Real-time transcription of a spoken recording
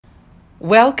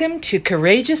Welcome to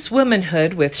Courageous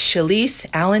Womanhood with Shalise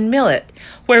Allen Millett,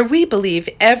 where we believe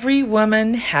every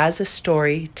woman has a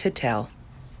story to tell.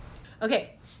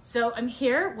 Okay, so I'm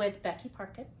here with Becky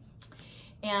Parkin,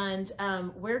 and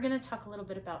we're going to talk a little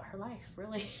bit about her life,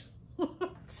 really.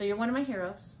 So you're one of my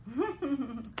heroes.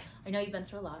 I know you've been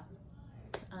through a lot.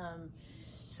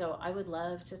 So I would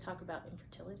love to talk about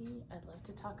infertility. I'd love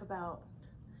to talk about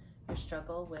your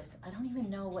struggle with, I don't even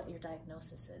know what your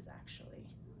diagnosis is, actually.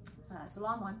 It's a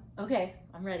long one. Okay,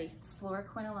 I'm ready. It's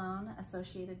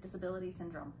fluoroquinolone-associated disability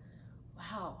syndrome.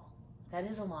 Wow, that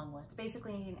is a long one. It's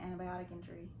basically an antibiotic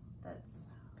injury that's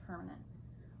permanent.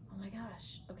 Oh my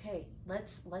gosh. Okay,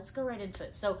 let's go right into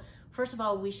it. So first of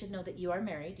all, we should know that you are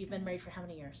married. You've been married for how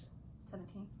many years?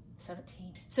 17.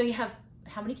 17. So you have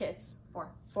how many kids? 4.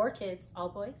 4 kids, all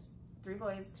boys? 3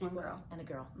 boys, 1 girl. And a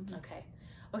girl. Mm-hmm.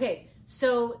 Okay,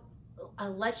 so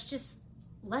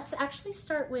let's actually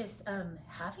start with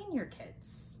having your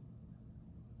kids.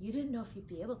 You didn't know if you'd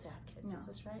be able to have kids, No, is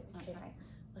this right? That's right.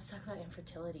 Let's talk about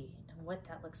infertility and what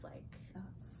that looks like. Oh,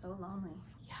 it's so lonely.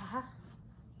 Yeah?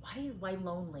 Why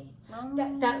lonely?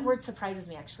 Lonely. That word surprises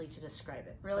me, actually, to describe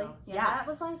it. Really? So, Yeah. That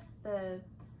was like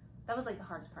the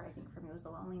hardest part, I think, for me, was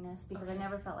the loneliness, because I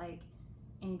never felt like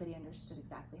anybody understood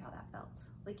exactly how that felt.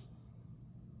 Like,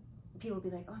 people would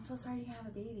be like, "Oh, I'm so sorry you can't have a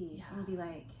baby," and you'd be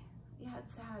like, "Yeah,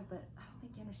 it's sad, but I don't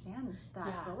think you understand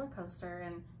that roller coaster,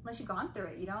 and unless you've gone through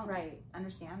it, you don't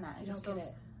understand that." It just feels.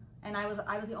 And I was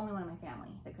the only one in my family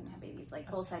that couldn't have babies, like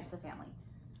both sides of the family.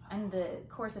 And the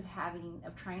course of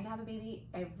trying to have a baby,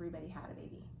 everybody had a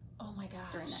baby. Oh my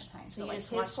gosh! During that time, so like his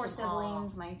 4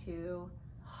 siblings, my 2.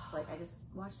 It's like I just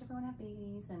watched everyone have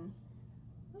babies, and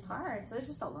it was hard. So it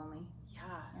just felt lonely.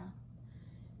 Yeah.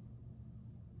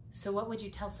 So what would you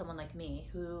tell someone like me,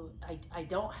 who I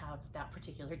don't have that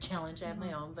particular challenge? I have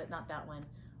my own, but not that one.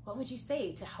 What would you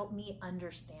say to help me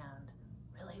understand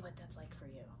really what that's like for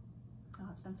you? Oh,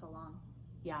 it's been so long.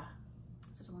 Yeah.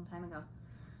 Such a long time ago.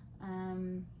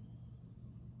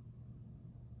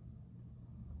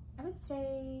 I would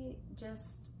say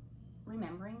just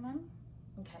remembering them.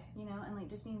 Okay. You know, and like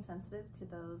just being sensitive to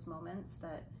those moments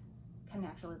that come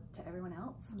natural to everyone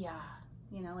else. Yeah.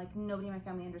 You know, like nobody in my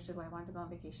family understood why I wanted to go on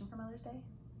vacation for Mother's Day.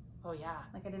 Oh yeah.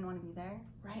 Like I didn't want to be there.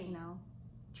 Right. You know,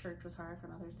 church was hard for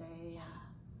Mother's Day. Yeah.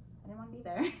 I didn't want to be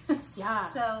there. Yeah.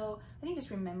 So I think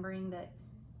just remembering that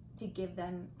to give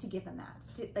them that.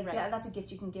 That's a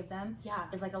gift you can give them.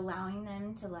 Yeah. Is like allowing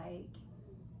them to like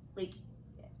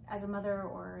as a mother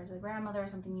or as a grandmother or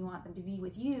something, you want them to be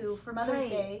with you for Mother's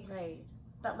Day. Right.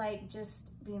 But like just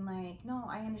being like, no,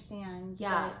 I understand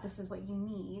that this is what you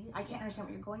need. I can't understand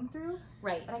what you're going through.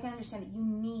 Right. But I can understand that you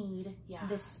need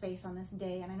this space on this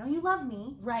day. And I know you love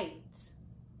me. Right.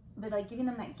 But like giving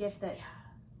them that gift that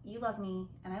you love me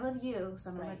and I love you. So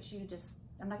I'm going to let you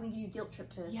I'm not going to give you a guilt trip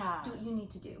to do what you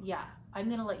need to do. Yeah. I'm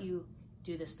going to let you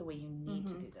do this the way you need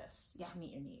to do this to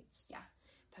meet your needs. Yeah.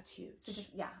 That's huge. So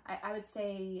just, I would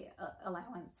say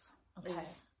allowance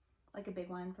is like a big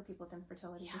one for people with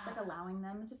infertility. Yeah. Just like allowing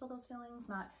them to feel those feelings,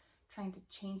 not trying to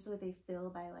change the way they feel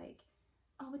by like,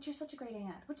 oh, but you're such a great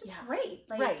aunt, which is great.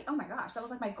 Like, oh my gosh, that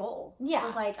was like my goal. Yeah. It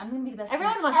was like, I'm going to be the best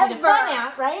Everyone aunt wants to be the fun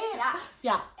aunt, right? Yeah.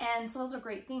 Yeah. And so those are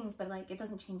great things, but like, it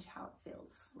doesn't change how it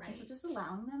feels. Right. And so just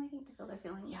allowing them, I think, to feel their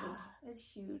feelings is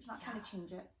huge, not trying to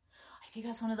change it. I think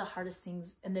that's one of the hardest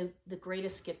things and the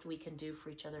greatest gift we can do for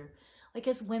each other. Like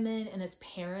as women and as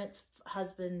parents,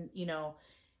 husband, you know,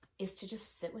 is to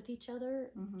just sit with each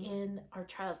other in our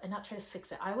trials and not try to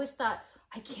fix it. I always thought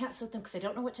I can't sit with them because I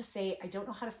don't know what to say. I don't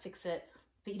know how to fix it,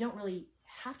 but you don't really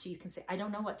have to. You can say, I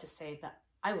don't know what to say, but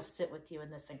I will sit with you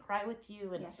in this and cry with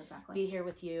you and be here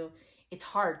with you. It's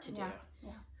hard to do.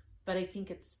 Yeah. But I think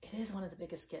it is one of the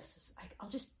biggest gifts. Is I'll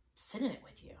just sit in it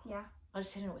with you. Yeah. I'll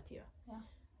just sit in it with you. Yeah.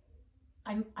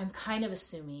 I'm kind of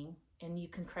assuming, and you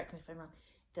can correct me if I'm wrong,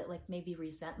 that like maybe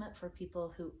resentment for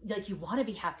people who like you want to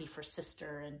be happy for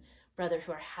sister and brother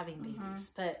who are having babies,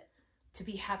 but to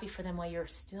be happy for them while you're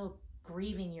still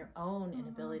grieving your own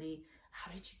inability.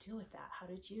 How did you deal with that? How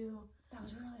did you? That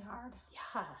was really hard.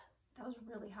 Yeah. That was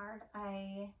really hard.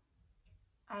 I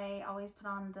always put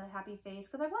on the happy face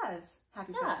because I was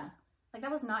happy for them. Like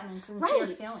that was not an insincere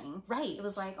feeling. Right. It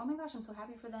was like, oh my gosh, I'm so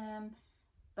happy for them.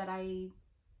 But I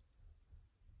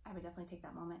would definitely take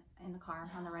that moment in the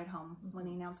car on the ride home when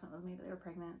the announcement was made that they were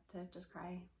pregnant to just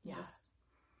cry. And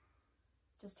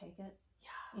just take it.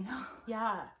 Yeah. You know?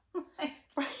 Yeah.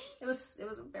 Right. It was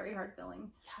a very hard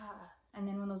feeling. Yeah. And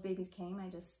then when those babies came, I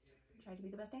just tried to be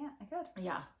the best aunt I could.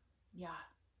 Yeah. Yeah.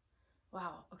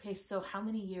 Wow. Okay. So how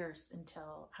many years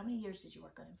did you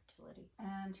work on infertility?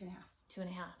 2.5.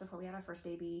 2.5. Before we had our first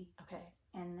baby. Okay.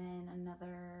 And then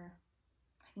another,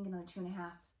 I think another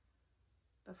 2.5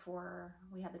 before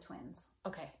we had the twins.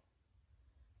 Okay.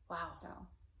 Wow. So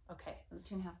okay. it was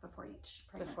 2.5 before each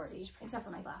pregnancy. Except Except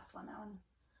for my last one. That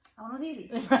one was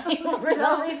easy. Right. For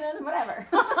some reason. Whatever.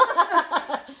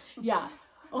 Yeah.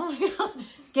 Oh my God.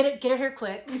 Get her here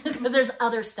quick, because there's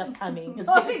other stuff coming. Is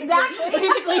Oh, exactly.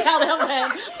 Basically how that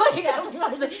went. Like,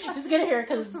 Yes. just get her here,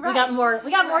 because Right. we got more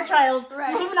Right. trials.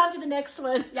 Right. Moving on to the next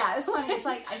one. Yeah, this one, it's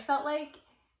like, I felt like,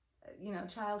 you know,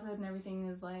 childhood and everything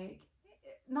is like,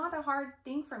 not a hard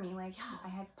thing for me. Like, Yeah.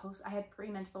 I had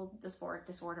premenstrual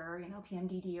disorder, you know,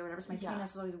 PMDD or whatever. So my PMS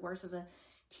was always worse as a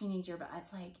teenager, but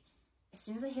it's like, as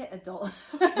soon as I hit adult,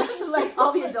 like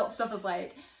all the adult stuff was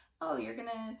like, oh, you're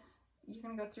gonna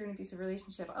go through an abusive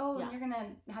relationship. Oh, Yeah. you're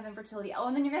gonna have infertility. Oh,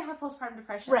 and then you're gonna have postpartum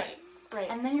depression. Right.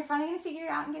 And then you're finally gonna figure it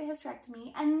out and get a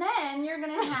hysterectomy. And then you're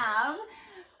gonna have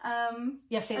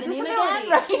say a the name disability, again.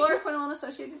 Right. fluoroquinolone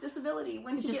associated disability.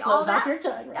 Once It you just get all flows off that, your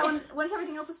tongue. Right? yeah, once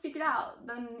everything else is figured out,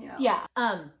 then you know. Yeah.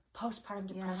 Postpartum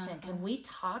depression. Yeah. Can we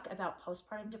talk about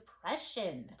postpartum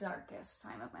depression? Darkest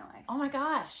time of my life. Oh my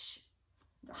gosh.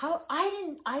 Darkest.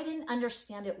 I didn't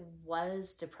understand it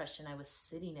was depression I was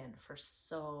sitting in for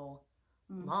so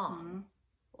long.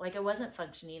 Like, I wasn't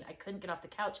functioning. I couldn't get off the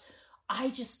couch. I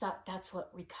just thought that's what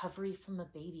recovery from a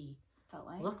baby Felt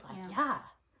like. looked like. Yeah.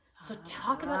 So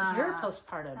talk about your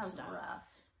postpartum That was stuff. rough.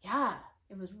 Yeah.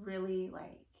 It was really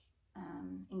like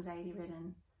anxiety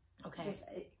ridden. Okay. Just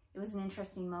it was an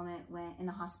interesting moment when in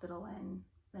the hospital, and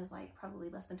it was like probably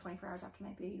less than 24 hours after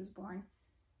my baby was born,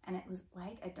 and it was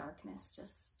like a darkness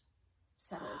just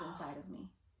settled inside of me,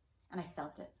 and I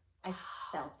felt it. I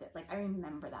felt it. Like, I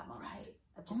remember that moment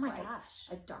of just like gosh.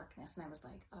 a darkness, and I was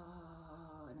like,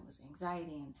 oh, and it was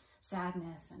anxiety and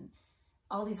sadness and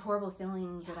all these horrible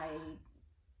feelings that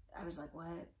I was like,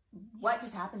 what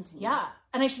just happened to me? Yeah.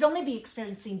 And I should only be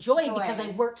experiencing joy because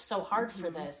I worked so hard for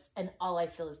Mhm. this, and all I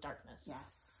feel is darkness.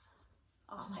 Yes.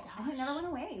 Oh my And it gosh. never went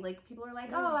away. Like, people were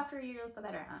like, oh, after a year you'll feel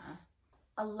better.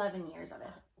 11 years of it.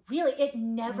 Really? It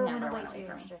never went Never away went to away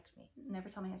your from me. hysterectomy? Never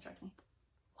tell me hysterectomy.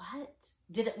 What?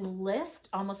 Did it lift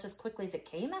almost as quickly as it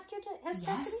came after your hysterectomy?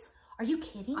 Yes. Are you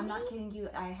kidding I'm me? not kidding you.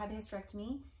 I had the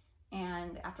hysterectomy,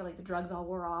 and after like the drugs all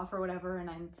wore off or whatever, and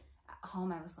I'm at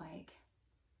home, I was like,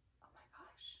 oh my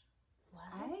gosh,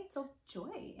 What? I feel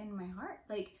joy in my heart.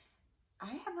 Like,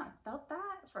 I have not felt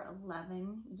that for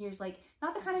 11 years. Like,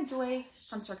 not the kind of joy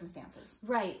from circumstances.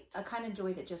 Right. A kind of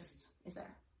joy that just is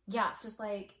there. Yeah. Just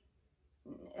like,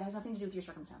 it has nothing to do with your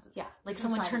circumstances. Yeah. Like Just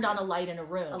someone inside turned of on you. a light in a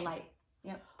room. A light.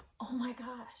 Yep. Oh my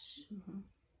gosh. Mm-hmm.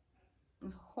 It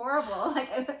was horrible. Like,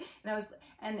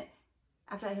 and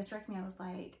after that hysterectomy, I was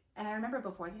like, and I remember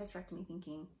before the hysterectomy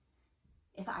thinking,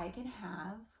 if I can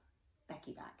have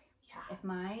Becky back, Yeah. if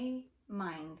my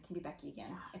mind can be Becky again,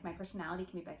 Yeah. if my personality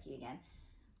can be Becky again,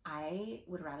 I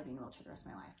would rather be in a wheelchair the rest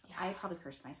of my life. Yeah. I probably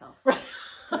cursed myself. Right.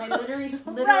 Because I literally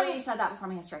Right. said that before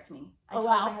my hysterectomy. I Oh, told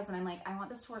wow. my husband, I'm like, I want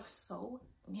this to work so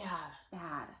Yeah.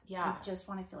 bad. Yeah. I just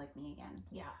want to feel like me again.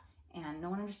 Yeah. And no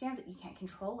one understands that you can't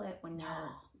control it when No.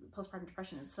 you're postpartum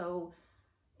depression is so,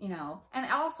 you know. And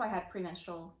also I had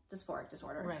premenstrual dysphoric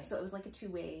disorder. Right. So it was like a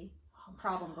two-way Oh my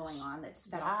problem gosh. going on that just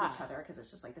fed Yeah. off each other, because it's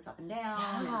just like this up and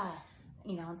down. Yeah. And,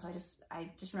 you know, and so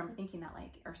I just remember thinking that,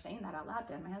 like, or saying that out loud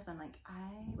to my husband, like,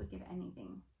 I would give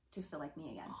anything to feel like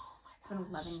me again. Oh my It's been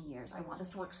gosh. 11 years. I want this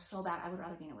to work so 11 bad. I would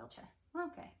rather be in a wheelchair.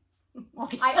 Okay.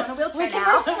 Okay. I own a wheelchair We can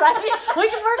now. work, right? We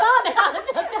can work on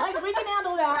that. We can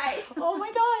handle that. Right. Oh my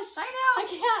gosh. I know.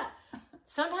 I can't.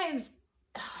 Sometimes,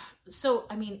 so,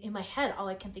 I mean, in my head, all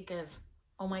I can think of,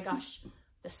 oh my gosh,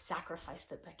 the sacrifice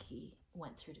that Becky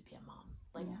went through to be a mom.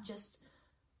 Like, Yeah. just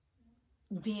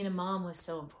being a mom was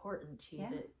so important to you, Yeah.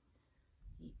 that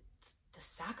the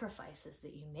sacrifices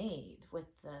that you made with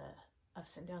the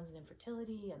ups and downs and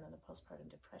infertility, and then the postpartum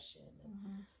depression. And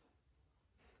Mhm.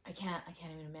 I can't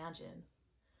even imagine.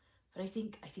 But I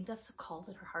think that's the call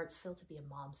that our hearts feel to be a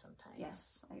mom sometimes.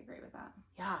 Yes, I agree with that.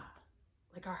 Yeah.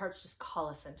 Like, our hearts just call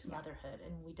us into motherhood,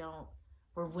 and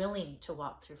we're willing to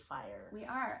walk through fire. We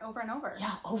are, over and over.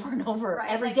 Yeah, over and over,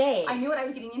 Right. every Like, day. I knew what I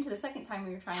was getting into the second time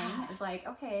we were trying. Yeah. It's like,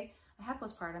 okay, I have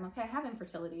postpartum. Okay, I have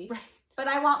infertility. Right. But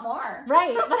I want more.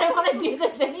 Right, but I want to do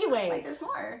this anyway. Like, there's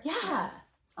more. Yeah.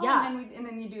 Oh, Yeah. And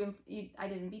then I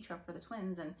did in vitro for the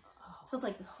twins, and Oh. so it's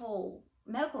like this whole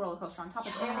medical roller coaster on top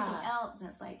of Yeah. everything else, and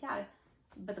it's like, yeah,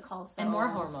 but the call is so And more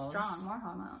hormones. strong, more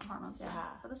hormones, yeah.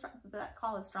 Yeah. But that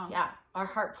call is strong. Yeah, our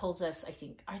heart pulls us, I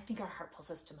think our heart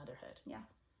pulls us to motherhood. Yeah.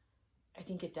 I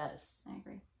think it does. I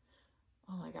agree.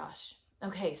 Oh my gosh.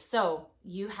 Okay, so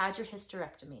you had your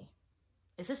hysterectomy.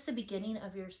 Is this the beginning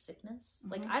of your sickness?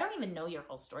 Mhm. Like, I don't even know your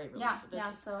whole story really. Yeah, so this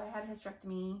yeah. is- So I had a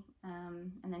hysterectomy,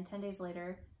 and then 10 days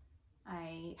later,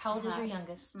 How old is your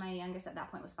youngest? My youngest at that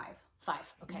point was 5. 5.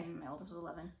 Okay. And my oldest was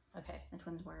 11. Okay. The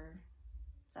twins were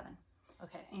 7.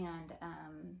 Okay. And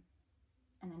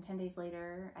then 10 days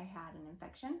later, I had an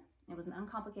infection. It was an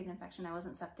uncomplicated infection. I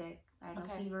wasn't septic. I had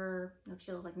no fever, no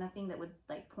chills, like nothing that would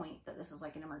like point that this is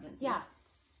like an emergency. Yeah.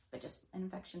 But just an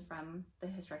infection from the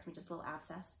hysterectomy, just a little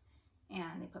abscess.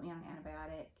 And they put me on an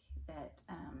antibiotic that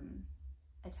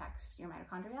attacks your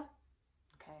mitochondria.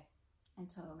 Okay. And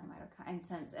so my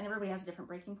mitochondria, and everybody has a different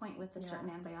breaking point with a certain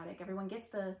antibiotic. Everyone gets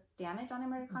the damage on their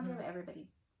mitochondria, but everybody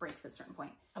breaks at a certain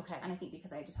point. Okay. And I think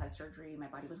because I just had surgery, my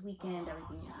body was weakened,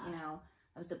 everything, you know,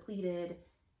 I was depleted.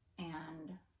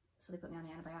 And so they put me on the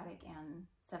antibiotic, and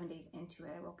 7 days into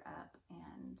it, I woke up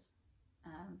and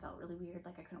felt really weird.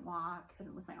 Like I couldn't walk,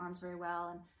 couldn't lift my arms very well.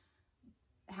 And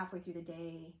halfway through the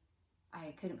day,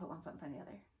 I couldn't put one foot in front of the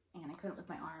other, and I couldn't lift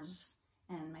my arms.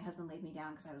 And my husband laid me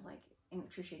down because I was like in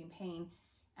excruciating pain.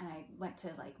 And I went to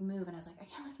like move, and I was like, I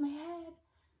can't lift my head.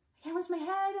 I can't lift my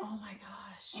head. Oh my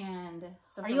gosh. And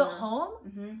so are you at home?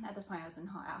 Mm-hmm, at this point, I was at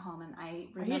home, and I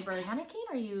remember. Are you just panicking?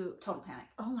 Or are you total panic?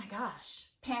 Oh my gosh.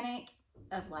 Panic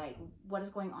of like what is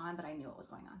going on, but I knew what was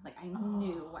going on. Like I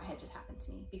knew what had just happened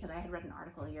to me because I had read an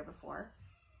article a year before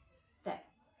that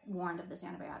warned of this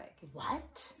antibiotic.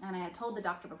 What? And I had told the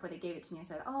doctor before they gave it to me, I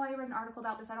said, oh, I read an article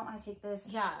about this. I don't want to take this.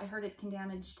 Yeah. I heard it can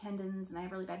damage tendons, and I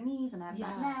have really bad knees, and I have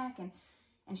bad neck.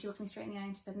 And she looked me straight in the eye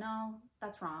and she said, no,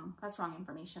 that's wrong. That's wrong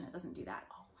information. It doesn't do that.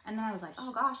 Oh, and then I was like,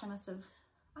 oh gosh, I must have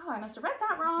read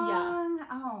that wrong. Yeah.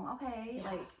 Oh, okay.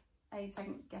 Yeah. Like I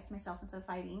second guessed myself instead of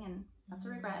fighting, and that's a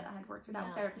regret. I had to work through that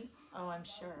with therapy. Oh, I'm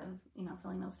sure. Of, you know,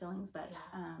 feeling those feelings, but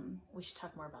we should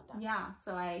talk more about that. Yeah.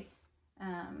 So I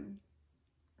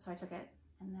took it,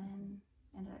 and then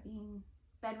ended up being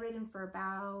bedridden for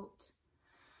about,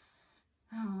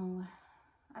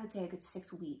 I would say a good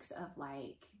 6 weeks of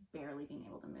like barely being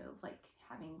able to move, like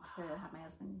having to have my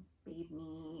husband bathe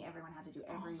me. Everyone had to do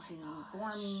everything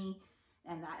for me.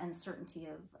 And that uncertainty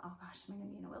of, oh gosh, am I going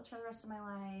to be in a wheelchair the rest of my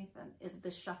life? And is the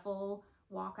shuffle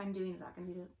walk I'm doing, is that going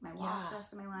to be my walk the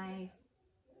rest of my life?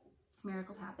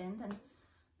 Miracles happened, and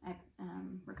I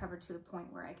recovered to the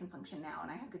point where I can function now,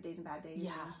 and I have good days and bad days.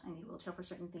 Yeah. And I need a wheelchair for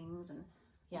certain things, and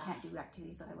I can't do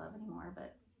activities that I love anymore,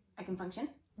 but I can function.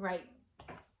 Right.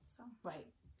 So right.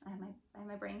 I have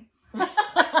my brain.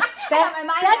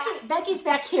 Becky's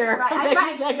back here. Right.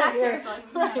 Becky's back here. So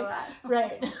I know that.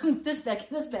 Right. This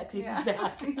Becky's back.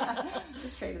 Yeah.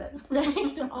 Just traded it.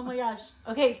 Right. Oh my gosh.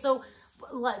 Okay, so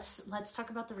let's talk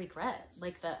about the regret.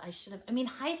 Like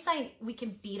hindsight, we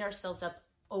can beat ourselves up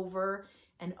over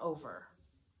and over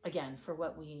again for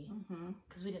what we,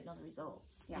 because we didn't know the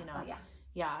results. Yeah. You know?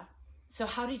 Yeah. So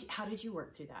how did you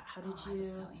work through that? How did you? I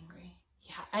was so angry.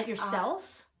 Yeah. At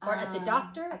yourself? Or at the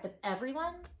doctor? At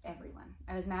everyone? Everyone.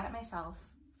 I was mad at myself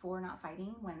for not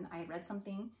fighting when I read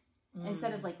something.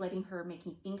 Instead of like letting her make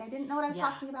me think I didn't know what I was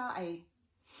talking about, I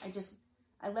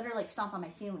let her like stomp on my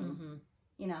feeling,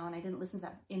 you know, and I didn't listen to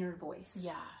that inner voice.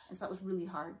 Yeah. And so that was really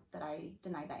hard that I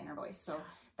denied that inner voice. So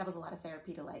that was a lot of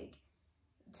therapy to like,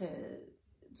 to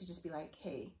just be like,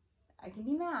 hey, I can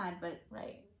be mad, but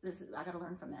I got to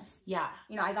learn from this. Yeah.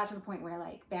 You know, I got to the point where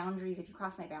like boundaries, if you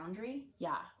cross my boundary,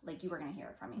 like you were going to hear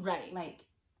it from me. Right. Like,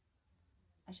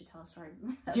 I should tell a story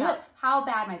about how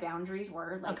bad my boundaries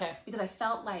were. Like, because I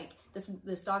felt like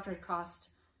this doctor had crossed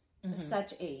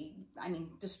such a,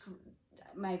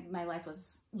 my life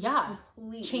was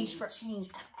completely changed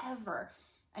forever.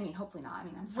 I mean, hopefully not. I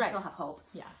mean, I still have hope.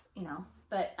 Yeah. You know,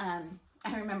 but,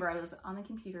 I remember I was on the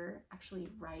computer actually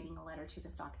writing a letter to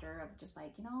this doctor of just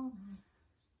like, you know,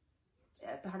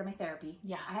 at the heart of my therapy.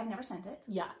 Yeah. I have never sent it.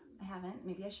 Yeah. I haven't.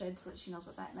 Maybe I should, so that she knows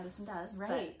what that medicine does.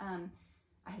 Right. But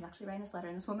I was actually writing this letter,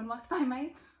 and this woman walked by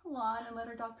my lawn and let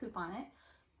her dog poop on it.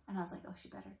 And I was like, oh, she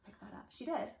better pick that up. She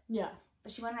did. Yeah.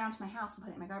 But she went around to my house and put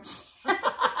it in my garbage can. And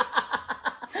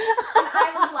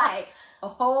I was like,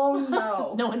 oh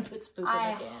no. No one puts poop in the can.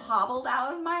 I hobbled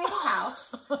out of my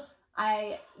house.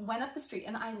 I went up the street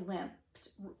and I limped.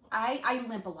 I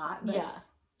limp a lot, but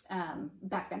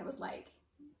back then it was like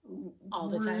all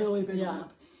the time. Really big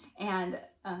limp. And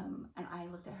I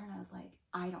looked at her and I was like,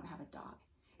 I don't have a dog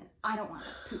and I don't want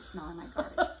poop smell in my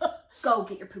garbage. Go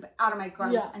get your poop out of my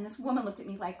garbage. Yeah. And this woman looked at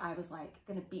me like I was like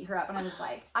gonna beat her up, and I was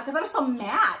like, because I was so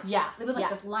mad. Yeah. It was like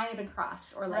this line had been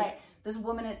crossed, or like this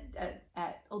woman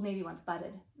at Old Navy once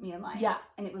butted me in line. Yeah.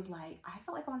 And it was like I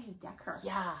felt like I wanted to deck her.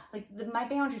 Yeah. Like my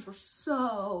boundaries were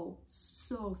so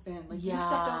thin. Like you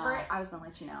stepped over it, I was gonna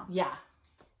let you know. Yeah.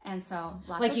 And so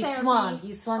lots like of you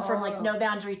therapy. swung from like no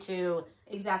boundary to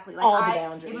exactly like all the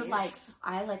boundaries. It was like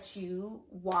I let you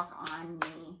walk on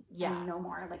me and no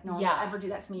more. Like no one will ever do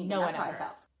that to me. No That's one how ever. I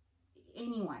felt.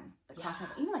 anyone that crossed my,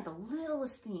 even like the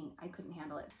littlest thing, I couldn't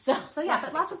handle it. So yeah, that's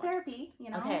but lots of therapy, you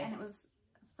know, Okay. and it was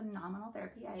phenomenal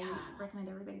therapy. I recommend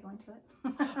everybody going to it.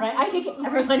 Right. I think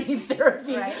everyone needs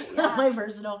therapy. Right. Yeah. My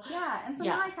personal. Yeah. And so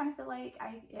now I kind of feel like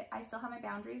I still have my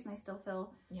boundaries, and I still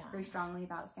feel very strongly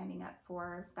about standing up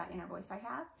for that inner voice I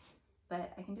have.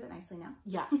 But I can do it nicely now.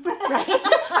 Yeah. Right.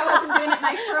 I wasn't doing it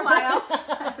nice for a while.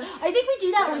 I think we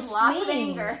do that with lots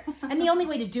swinging. of anger. And the only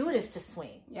way to do it is to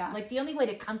swing. Yeah. Like the only way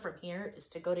to come from here is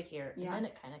to go to here. Yeah. And then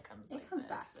it kind of comes like comes this.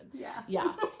 back. And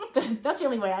Yeah. That's the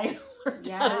only way I learned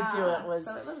how to do it was.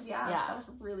 So it was, that was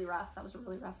really rough. That was a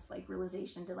really rough, like,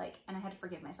 realization to, like, and I had to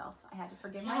forgive myself. I had to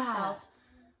forgive myself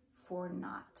for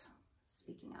not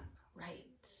speaking up.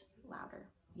 Right. Louder.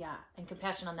 Yeah. And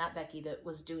compassion on that Becky that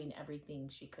was doing everything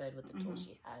she could with the tools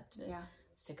she had to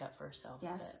stick up for herself.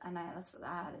 Yes. And that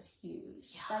is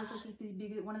huge. Yeah. That was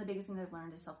like one of the biggest things I've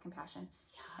learned is self-compassion.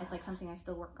 Yeah. It's like something I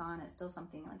still work on. It's still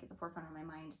something like at the forefront of my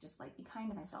mind, just like be kind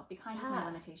to myself, be kind to my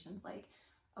limitations. Like,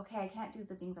 okay, I can't do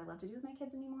the things I love to do with my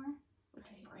kids anymore, which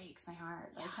breaks my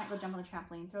heart. Like, I can't go jump on the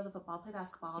trampoline, throw the football, play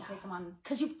basketball, take them on.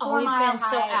 Because you've always been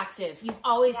so active. You've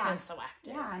always been so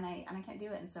active. Yeah, and I can't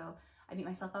do it. And so I beat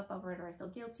myself up over it, or I feel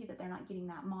guilty that they're not getting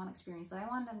that mom experience that I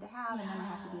wanted them to have. And then I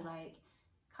have to be like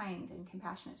kind and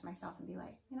compassionate to myself and be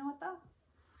like, you know what though?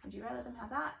 Would you rather them have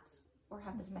that or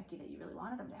have this Becky that you really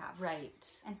wanted them to have? Right.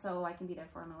 And so I can be there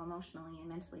for them emotionally and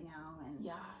mentally now, and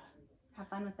have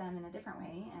fun with them in a different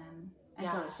way. And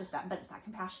so it's just that, but it's that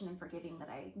compassion and forgiving that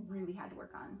I really had to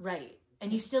work on. Right.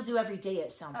 And you still do every day,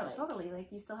 it sounds like. Oh, totally.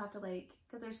 Like, you still have to, like,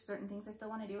 because there's certain things I still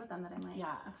want to do with them that I'm like,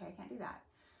 okay, I can't do that.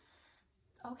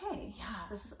 It's okay. Yeah.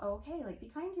 This is okay. Like,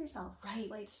 be kind to yourself. Right.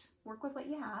 Like, work with what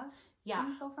you have. Yeah.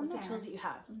 And go from with there. the tools that you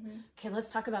have. Mm-hmm. Okay,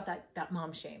 let's talk about that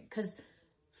mom shame. Because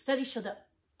studies show that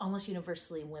almost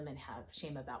universally women have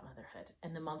shame about motherhood,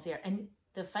 and the moms there. And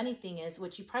the funny thing is,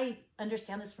 which you probably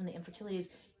understand this from the infertility, is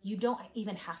you don't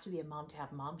even have to be a mom to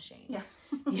have mom shame. Yeah.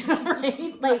 You know,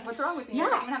 right? Like, what's wrong with you? Yeah. I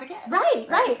can't even have a kid.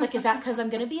 Right. Like, is that because I'm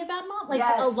going to be a bad mom? Like,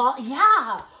 a lot.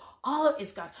 Yeah. All of,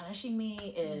 is God punishing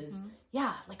me? Is,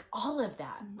 like all of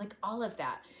that. Like all of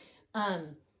that.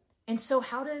 And so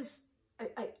how does,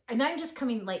 and I'm just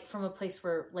coming like from a place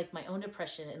where like my own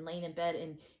depression and laying in bed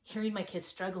and hearing my kids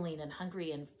struggling and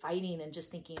hungry and fighting and just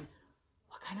thinking,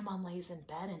 what kind of mom lays in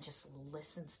bed and just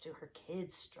listens to her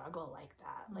kids struggle like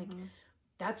that? Like,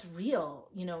 that's real,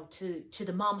 you know, to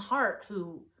the mom heart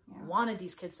who wanted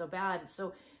these kids so bad.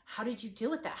 So how did you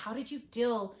deal with that? How did you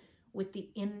deal with the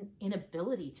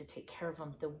inability to take care of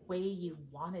them the way you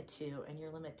wanted to, and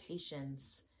your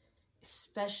limitations?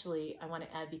 Especially, I want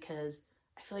to add, because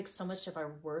I feel like so much of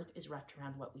our worth is wrapped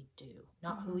around what we do,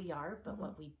 not who we are, but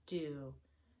what we do,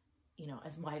 you know,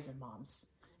 as wives and moms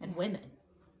and women.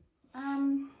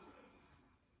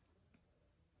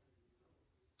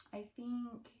 I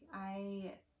think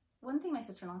one thing my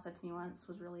sister-in-law said to me once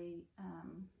was really,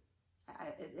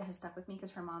 it has stuck with me,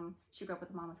 because her mom, she grew up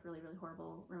with a mom with really, really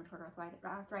horrible rheumatoid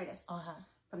arthritis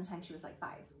from the time she was like 5.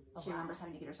 She remembers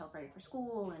having to get herself ready for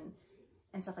school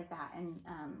and stuff like that. And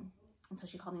so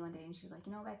she called me one day and she was like,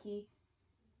 you know, Becky,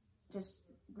 just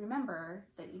remember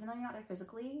that even though you're not there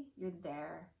physically, you're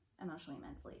there emotionally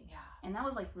and mentally. Yeah. And that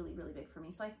was like really, really big for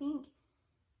me. So I think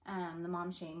the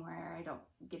mom shame, where I don't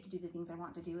get to do the things I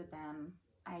want to do with them,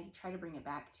 I try to bring it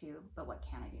back to, but what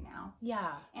can I do now?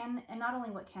 Yeah. And not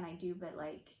only what can I do, but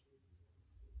like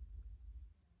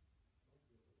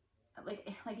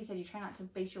you said, you try not to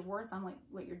base your worth on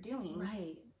what you're doing.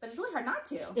 Right. But it's really hard not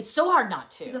to. It's so hard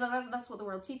not to. Because that's what the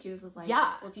world teaches, is like,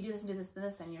 well, if you do this and do this and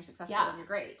this, then you're successful and you're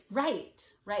great. Right.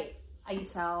 I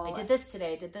did this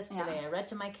today. I read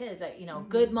to my kids.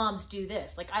 Good moms do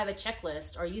this. Like, I have a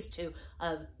checklist, or used to,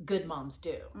 of good moms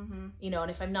do. You know,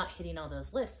 and if I'm not hitting all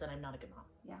those lists, then I'm not a good mom.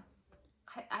 Yeah.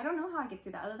 I don't know how I get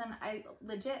through that, other than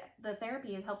the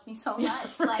therapy has helped me so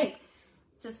much. Like,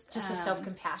 just the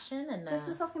self-compassion and just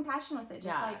the self-compassion with it.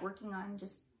 Just like working on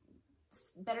just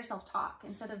better self-talk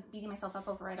instead of beating myself up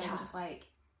over it. I'm just like,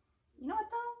 you know what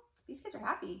though? These kids are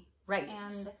happy. Right.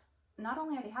 And not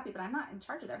only are they happy, but I'm not in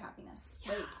charge of their happiness.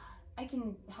 Yeah. Like, I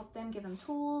can help them, give them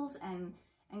tools and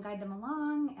guide them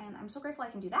along. And I'm so grateful I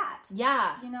can do that.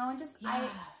 Yeah. You know, and just,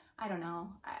 I don't know.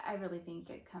 I really think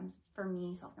it comes, for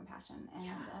me, self-compassion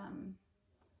and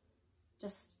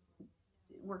just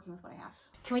working with what I have.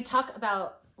 Can we talk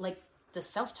about like the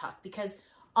self-talk? Because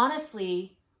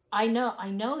honestly, I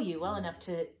know you well enough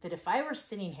that if I were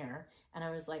sitting here and I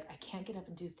was like, I can't get up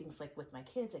and do things like with my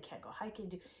kids, I can't go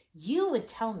hiking, you would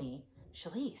tell me,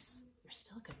 Shalise, you're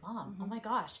still a good mom. Oh my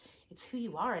gosh, it's who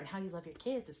you are and how you love your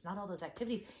kids. It's not all those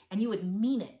activities. And you would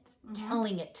mean it,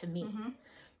 telling it to me.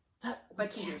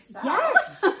 but to yourself.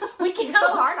 Yes. We can't. You're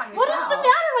so hard on yourself. What is the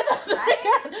matter with us?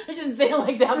 Right? I shouldn't say it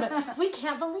like that, but we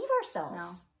can't believe ourselves. No.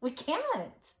 We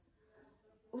can't.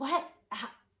 What?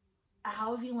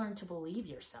 How have you learned to believe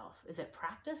yourself? Is it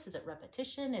practice? Is it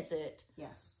repetition? Is it?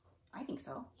 Yes, I think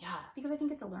so. Yeah. Because I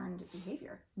think it's a learned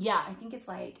behavior. Yeah. I think it's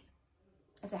like,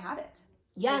 it's a habit.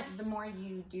 Yes. Like, the more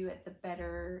you do it, the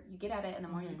better you get at it, and the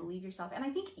more you believe yourself. And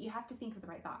I think you have to think of the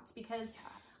right thoughts, because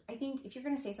I think if you're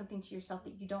going to say something to yourself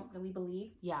that you don't really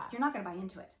believe, you're not going to buy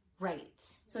into it. Right.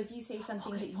 So if you say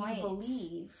something that point. you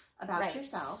believe about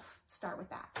yourself, start with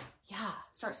that. Yeah.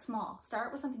 Start small.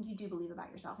 Start with something you do believe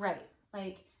about yourself. Right.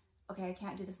 Like, okay, I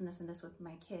can't do this and this and this with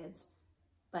my kids,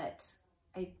 but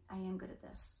I am good at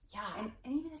this. Yeah. And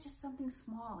even if it's just something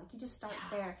small, like you just start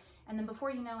there. And then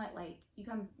before you know it, like you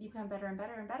become better and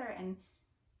better and better, and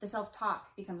the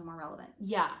self-talk becomes more relevant.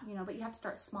 Yeah. You know, but you have to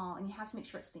start small, and you have to make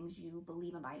sure it's things you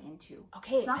believe and buy into.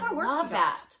 Okay. It's not going to work. I love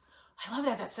that. I love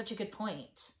that. That's such a good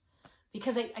point.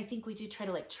 Because I think we do try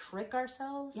to like trick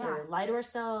ourselves or lie to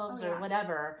ourselves or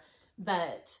whatever.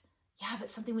 But but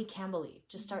something we can believe.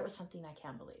 Just start with something I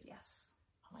can believe. Yes.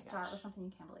 Oh my gosh. Start with something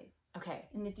you can believe. Okay.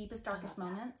 In the deepest, darkest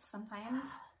moments, sometimes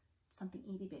something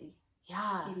itty bitty.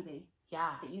 Yeah. Itty bitty.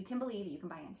 Yeah. That you can believe, that you can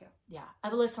buy into. Yeah. I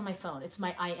have a list on my phone. It's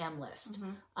my I am list.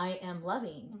 I am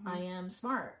loving. I am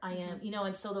smart. I am,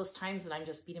 and still those times that I'm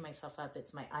just beating myself up,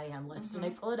 it's my I am list. And I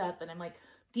pull it up and I'm like,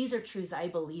 these are truths I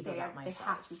believe about myself. They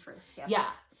have to be truths. Yeah. Yeah.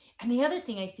 And the other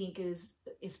thing I think is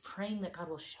praying that God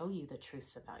will show you the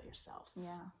truths about yourself.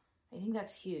 Yeah. I think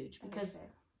that's huge, because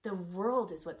the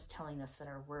world is what's telling us that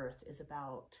our worth is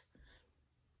about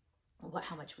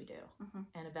how much we do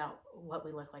and about what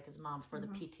we look like as mom for the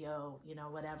PTO,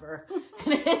 whatever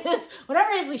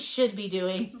whatever it is we should be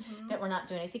doing that we're not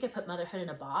doing. I think I put motherhood in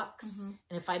a box, and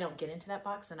if I don't get into that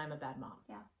box, then I'm a bad mom.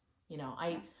 Yeah.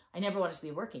 I never wanted to be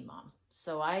a working mom.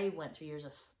 So I went through years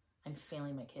of, I'm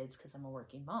failing my kids because I'm a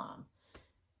working mom.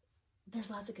 There's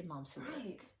lots of good moms who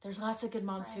work. There's lots of good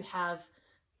moms who have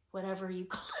whatever you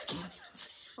call it. I can't even say.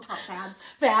 We'll call it fads.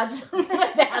 Fads.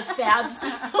 That's fads.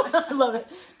 I love it.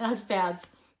 That's fads.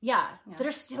 Yeah. That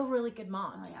are still really good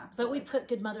moms. Oh, yeah, but we put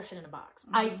good motherhood in a box,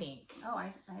 I think. Oh,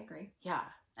 I agree. Yeah.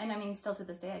 And I mean, still to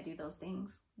this day, I do those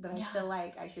things that I feel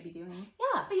like I should be doing.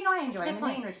 Yeah. But I enjoy them, and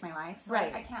they enrich my life. So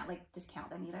I can't discount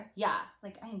them either. Yeah.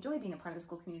 Like, I enjoy being a part of the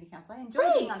school community council. I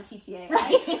enjoy being on the CTA.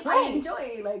 I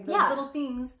enjoy those little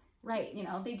things. Right.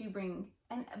 They do bring,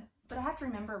 but I have to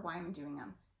remember why I'm doing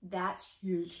them. That's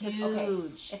huge. Okay,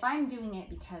 if I'm doing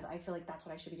it because I feel like that's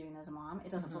what I should be doing as a mom,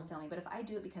 it doesn't fulfill me. But if I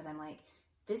do it because I'm like,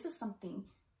 this is something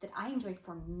that I enjoy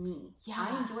for me. Yeah.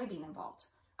 I enjoy being involved.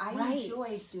 I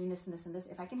enjoy doing this and this and this.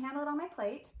 If I can handle it on my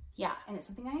plate, and it's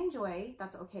something I enjoy,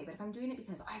 that's okay. But if I'm doing it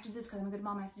because I have to do this because I'm a good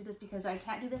mom, I have to do this because I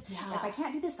can't do this. Yeah. If I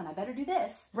can't do this, then I better do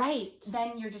this. Right.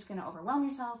 Then you're just going to overwhelm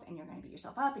yourself, and you're going to beat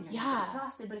yourself up, and you're going to get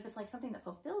exhausted. But if it's like something that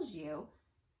fulfills you,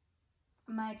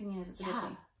 my opinion is it's a good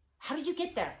thing. How did you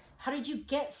get there? How did you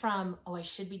get from, I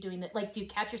should be doing that? Like, do you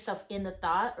catch yourself in the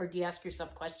thought, or do you ask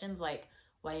yourself questions like,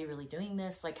 why are you really doing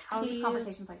this? Like, how I think it's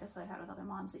conversations like this that I've had with other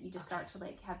moms that you just start to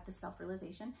have this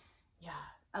self-realization. Yeah.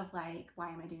 Of why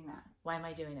am I doing that? Why am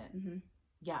I doing it?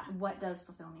 Yeah. What does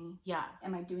fulfill me? Yeah.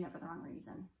 Am I doing it for the wrong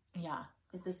reason? Yeah.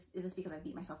 Is this because I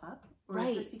beat myself up? Or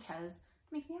is this because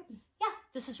it makes me happy? Yeah.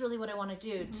 This is really what I want to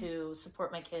do to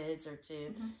support my kids, or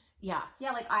to... Yeah.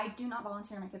 Yeah, like I do not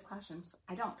volunteer in my kids' classrooms.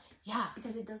 I don't. Yeah.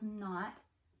 Because it does not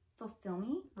fulfill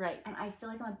me. Right. And I feel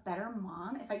like I'm a better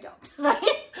mom if I don't. Right.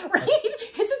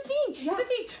 It's a thing. Yeah. It's a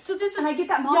thing. So this is... And I get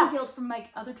that mom guilt from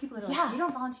other people that are like, you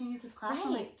don't volunteer in your kids' class.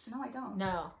 I'm like, no, I don't.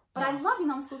 No. But I love being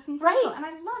on the school community council, and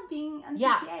I love being on the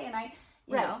PTA, and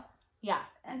you know. Yeah.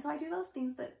 And so I do those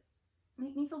things that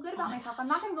make me feel good about myself. I'm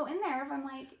not going to go in there if I'm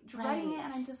dreading it,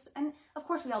 and I'm just, and of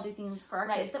course we all do things for our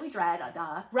kids that we dread,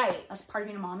 duh. Right. That's part of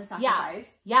being a mom is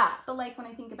sacrifice. Yeah. But when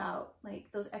I think about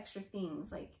those extra things,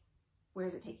 where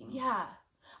is it taking me? Yeah.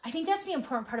 I think that's the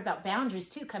important part about boundaries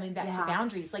too, coming back to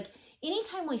boundaries.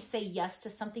 Anytime we say yes to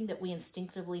something that we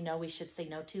instinctively know we should say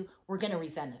no to, we're going to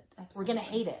resent it. Absolutely. We're going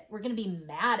to hate it. We're going to be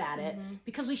mad at it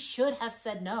because we should have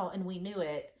said no, and we knew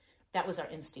it. That was our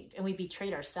instinct, and we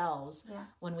betrayed ourselves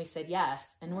when we said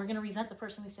yes, and we're going to resent the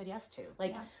person we said yes to.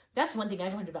 That's one thing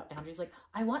I've learned about boundaries.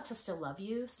 I want to still love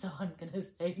you, so I'm going to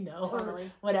say no or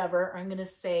whatever. I'm going to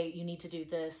say you need to do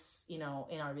this, in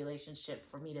our relationship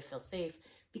for me to feel safe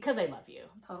because I love you.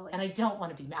 Totally. And I don't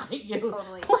want to be mad at you.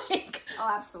 Totally. Oh,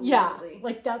 absolutely. Yeah.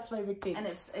 That's my big thing. And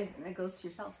it goes to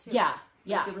yourself too. Yeah.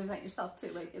 Yeah. You resent yourself too.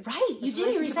 You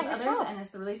do resent yourself. And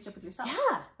it's the relationship with yourself.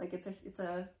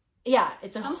 Yeah.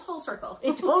 It comes full circle.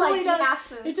 It totally does.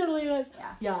 It totally does.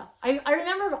 Yeah. I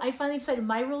remember I finally decided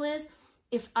my rule is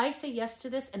if I say yes to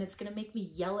this and it's going to make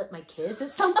me yell at my kids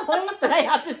at some point, then I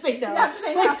have to say no. You have to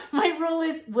say like, no. My rule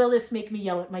is, will this make me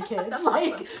yell at my kids? That's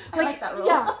like, awesome. I like that rule.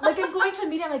 Yeah, like I'm going to a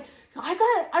meeting, I'm like,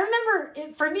 I remember,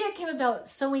 for me, it came about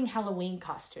sewing Halloween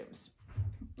costumes.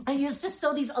 I used to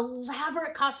sew these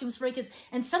elaborate costumes for my kids,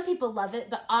 and some people love it,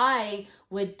 but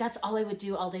that's all I would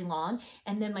do all day long.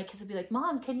 And then my kids would be like,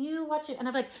 Mom, can you watch it? And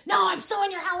I'm like, no, I'm sewing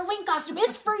your Halloween costume.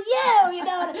 It's for you, you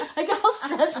know? And I get all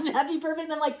stressed and happy, perfect.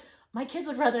 And I'm like, my kids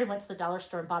would rather I went to the dollar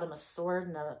store and bought them a sword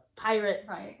and a pirate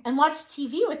and watch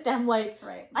TV with them. Like,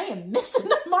 I am missing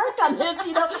the mark on this,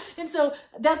 you know? And so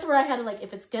that's where I had to, like,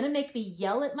 if it's going to make me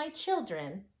yell at my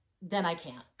children, then I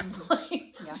can't.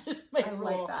 Like, just my I rule.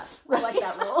 like that. I like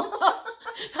that rule.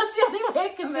 That's the only way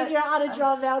I can figure out how to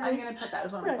draw a boundary. I'm going to put that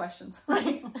as one of my questions.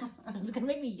 Right. Is it going to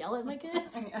make me yell at my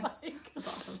kids? Yes. Like, That's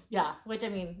awesome. Yeah, which I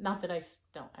mean, not that I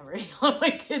don't ever yell at my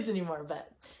kids anymore, but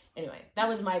anyway, that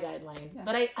was my guideline. Yeah.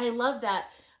 But I love that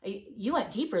you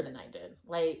went deeper than I did.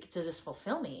 Like, does this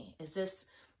fulfill me? Is this,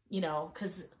 you know,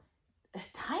 because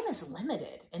time is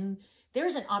limited and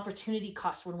there's an opportunity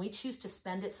cost. When we choose to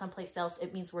spend it someplace else,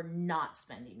 it means we're not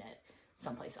spending it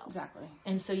someplace else. Exactly.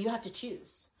 And so you have to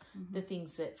choose the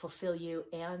things that fulfill you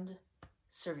and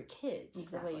serve your kids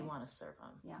the way you want to serve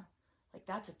them. Yeah. Like,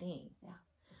 that's a thing. Yeah.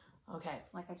 Okay.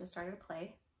 Like, I just started a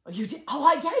play. Oh, you did?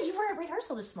 Oh, yeah, you were at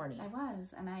rehearsal this morning. I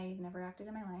was, and I never acted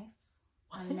in my life.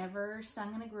 What? I never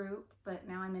sung in a group, but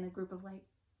now I'm in a group of like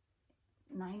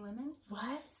 9 women.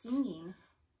 What? Singing.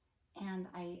 And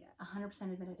I 100%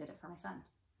 admitted did it for my son.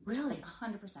 Really? Like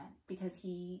 100%. Because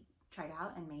he tried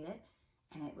out and made it.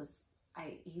 And it was,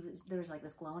 there was like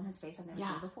this glow in his face I've never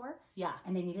seen before. Yeah.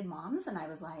 And they needed moms. And I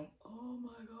was like, oh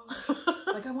my gosh.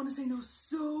 Like, I want to say no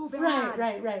so bad.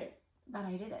 Right. But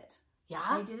I did it. Yeah.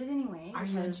 I did it anyway. Are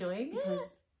you enjoying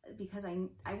it? Because I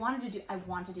wanted to do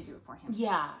it for him.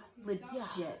 Yeah.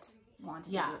 Legit wanted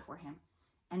to do it for him.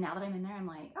 And now that I'm in there, I'm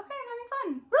like, okay, I'm having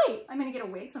fun. Right. I'm going to get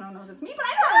a wig so no one knows it's me, but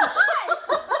I know I'm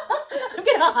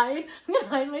hide. I'm going to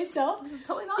hide myself. This is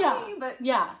totally not me, but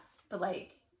yeah,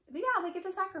 like it's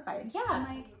a sacrifice. Yeah. And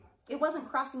like, it wasn't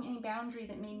crossing any boundary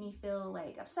that made me feel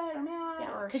like upset or mad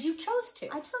or. Because you chose to.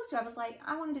 I chose to. I was like,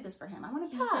 I want to do this for him. I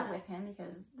want to be here with him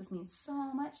because this means so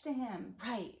much to him.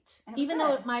 Right. Even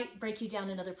though it might break you down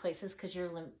in other places because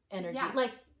your energy,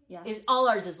 like, yes. All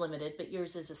ours is limited, but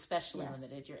yours is especially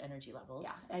limited, your energy levels.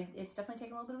 Yeah, it's definitely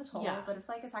taken a little bit of a toll, but it's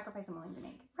like a sacrifice I'm willing to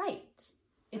make. Right.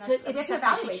 It's to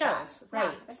evaluate that. Right.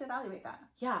 I have to evaluate that.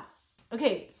 Yeah.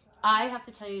 Okay, I have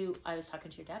to tell you, I was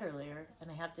talking to your dad earlier, and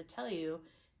I have to tell you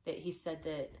that he said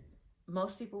that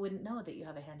most people wouldn't know that you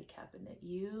have a handicap and that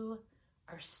you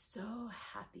are so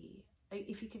happy.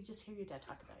 If you could just hear your dad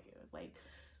talk about you, like,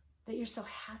 that you're so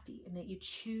happy and that you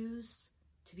choose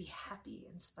to be happy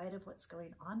in spite of what's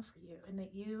going on for you, and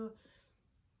that you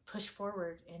push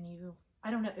forward and you, I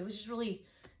don't know, it was just really,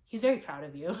 he's very proud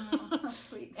of you. Oh,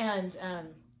 sweet. And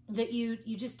that you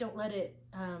just don't let it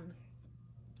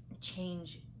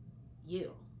change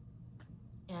you,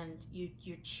 and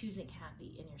you're choosing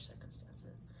happy in your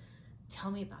circumstances.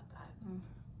 Tell me about that.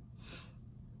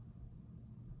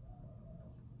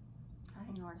 I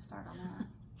don't know where to start on that.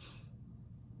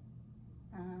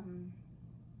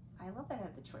 I love that I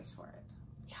have the choice for it.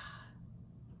 Yeah.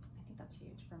 I think that's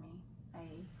huge for me.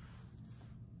 I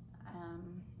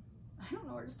don't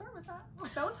know where to start with that.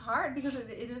 That was hard because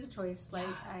it is a choice. Like,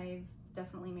 I've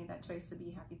definitely made that choice to be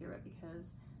happy through it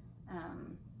because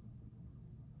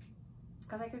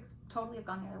I could totally have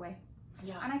gone the other way.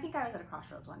 Yeah. And I think I was at a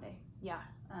crossroads one day. Yeah.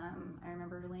 I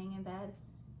remember laying in bed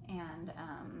and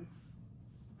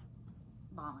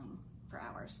bawling for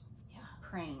hours. Yeah.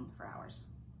 Praying for hours.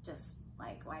 Just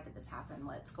like, why did this happen?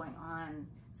 What's going on?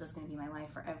 Is this going to be my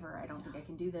life forever? I don't think I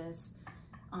can do this.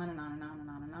 On and on and on and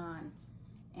on and on.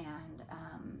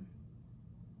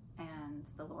 And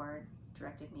the Lord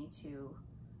directed me to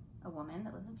a woman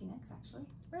that lives in Phoenix, actually.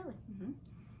 Really? Mm-hmm.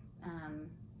 And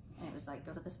it was like,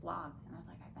 go to this blog. And I was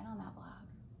like, I've been on that blog.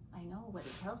 I know what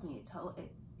it tells me.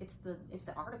 It's the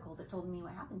article that told me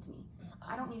what happened to me.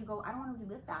 I don't need to go. I don't want to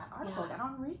relive that article. I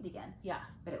don't want to read it again. Yeah.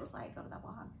 But it was like, go to that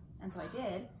blog. And so I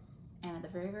did. And at the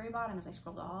very, very bottom, as I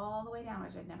scrolled all the way down,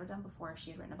 which I'd never done before, she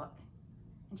had written a book.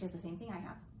 And she has the same thing I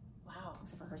have. Wow.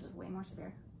 Except for hers is way more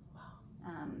severe. Wow.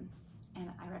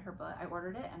 And I read her book. I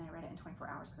ordered it and I read it in 24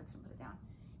 hours because I couldn't put it down.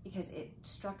 Because it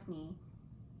struck me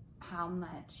how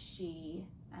much she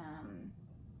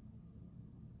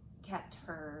kept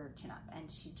her chin up.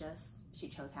 And she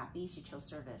chose happy. She chose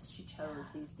service. She chose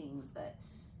these things that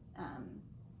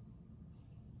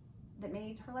that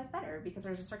made her life better, because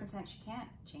there's a circumstance she can't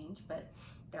change, but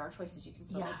there are choices you can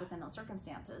still make within those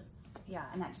circumstances. Yeah.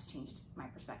 And that just changed my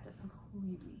perspective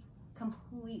completely.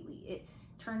 completely. It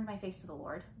turned my face to the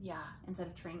Lord. Yeah. Instead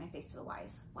of turning my face to the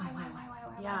whys. Why?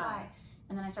 Yeah. Why?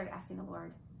 And then I started asking the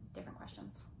Lord different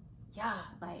questions. Yeah.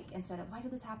 Like, instead of, why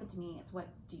did this happen to me? It's, what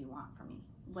do you want from me?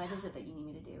 What is it that you need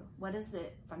me to do? What is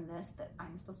it from this that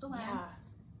I'm supposed to learn? Yeah.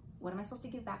 What am I supposed to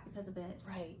give back because of it?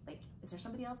 Right. Like, is there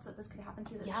somebody else that this could happen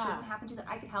to that Yeah. shouldn't happen to, that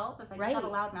I could help if I just Right. have a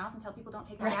loud mouth and tell people don't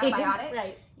take my Right. antibiotic?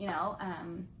 Right. You know?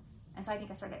 And so I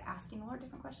think I started asking the Lord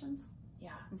different questions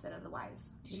Yeah. instead of the whys.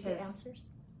 Did you get answers?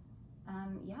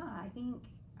 Yeah, I think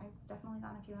I've definitely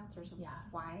gotten a few answers of Yeah.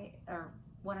 why, or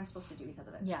what I'm supposed to do because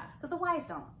of it. Yeah. Because the whys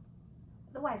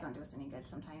don't do us any good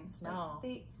sometimes. No.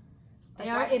 Like, They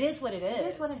are. It is what it is.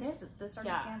 It is what it is. The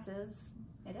circumstances,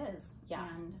 it is. Yeah.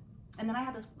 And then I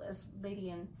had this lady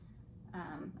in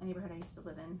a neighborhood I used to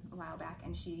live in a while back,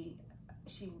 and she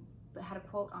had a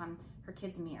quote on her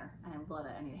kid's mirror, and I love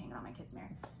it. I need to hang it on my kid's mirror.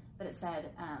 But it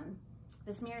said,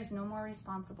 "This mirror is no more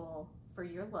responsible for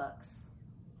your looks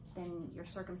than your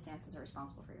circumstances are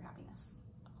responsible for your happiness."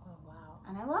 Oh, wow.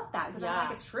 And I love that because I'm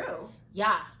like, it's true.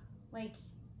 Yeah. Like,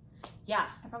 yeah.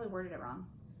 I probably worded it wrong,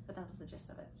 but that was the gist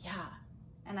of it. Yeah.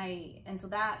 And so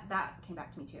that came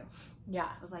back to me too. Yeah.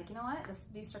 I was like, you know what?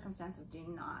 These circumstances do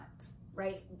not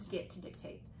get to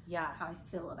dictate Yeah. how I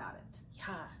feel about it.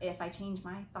 Yeah. If I change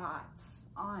my thoughts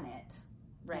on it,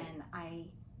 Right. then I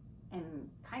am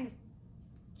kind of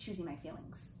choosing my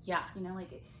feelings. Yeah. You know,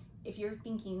 like, if you're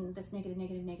thinking this negative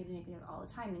all the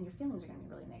time, then your feelings are going to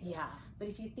be really negative. Yeah. But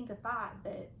if you think a thought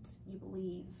that you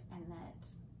believe and that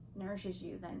nourishes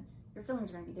you, then your feelings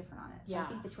are going to be different on it. So Yeah. I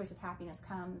think the choice of happiness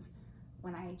comes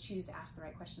when I choose to ask the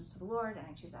right questions to the Lord, and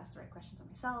I choose to ask the right questions of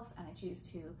myself, and I choose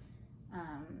to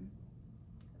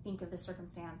think of the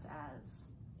circumstance as,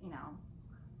 you know,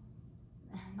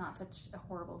 not such a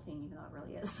horrible thing, even though it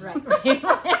really is. Right.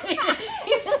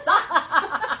 It sucks.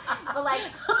 but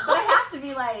I have to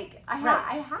be like, I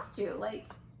have to, like,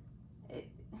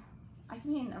 I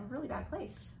can be in a really bad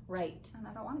place. Right. And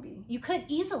I don't want to be. You could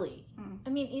easily. Mm. I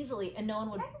mean, easily, and no one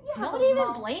would. Yeah, No one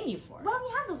even blame you for it. Well,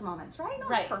 you have those moments, right? No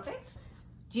Right. one's perfect.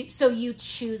 So you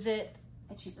choose it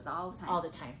I choose it all the time. all the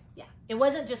time. Yeah. It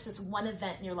wasn't just this one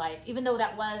event in your life, even though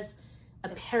that was a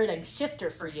paradigm shifter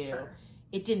for you. Sure.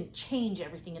 It didn't change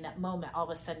everything in that moment. All of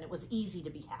a sudden, it was easy to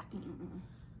be happy.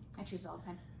 I choose it all the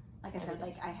time. Like I said,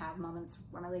 like, I have moments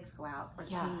where my legs go out, or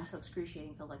the Yeah. pain is so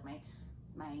excruciating, feels like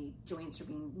my joints are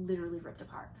being literally ripped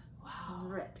apart. Wow.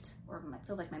 Ripped, or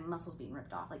feels like my muscles being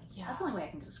ripped off. Like, Yeah. that's the only way I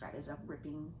can describe it, is a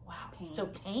ripping Wow. pain. So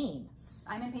pain.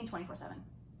 I'm in pain 24/7.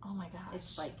 Oh my gosh.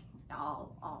 It's like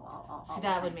all See, the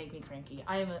that time. would make me cranky.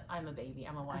 I'm a baby.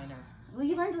 I'm a whiner. Well,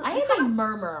 you learn to. I you am a kinda-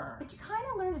 murmurer. But you kind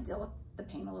of learn to deal with the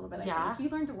pain a little bit. Yeah. I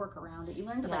think you learn to work around it. You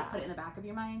learn to Yeah. like put it in the back of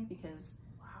your mind, because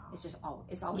Wow. it's just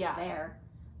it's always Yeah. there.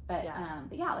 But Yeah.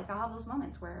 but yeah, like, I'll have those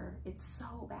moments where it's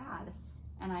so bad,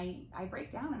 and I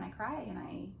break down and I cry, and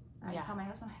I Yeah. tell my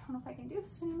husband, I don't know if I can do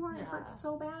this anymore. It Yeah. hurts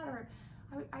so bad, or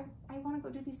I want to go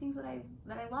do these things that I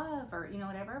love, or, you know,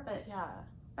 whatever. But Yeah.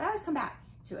 I always come back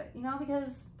to it, you know,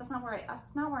 because that's not where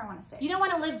I want to stay. You don't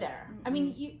want to live there. I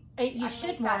mean, you make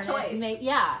should that learn choice. it.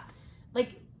 Yeah.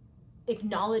 Like,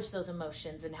 acknowledge those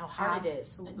emotions and how hard it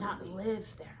is, but not Absolutely.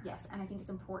 live there. Yes, and I think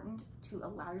it's important to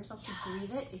allow yourself to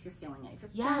grieve it if you're feeling it. If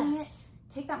you're Yes. feeling it,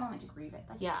 take that moment to grieve it.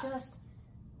 Like, Yeah.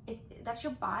 that's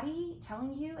your body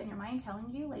telling you and your mind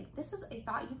telling you, like, this is a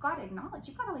thought you've got to acknowledge.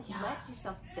 You've got to, like, Yeah. let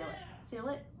yourself feel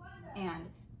it, and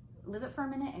live it for a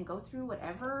minute, and go through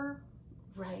whatever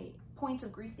Right. points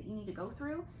of grief that you need to go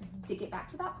through Mhm. to get back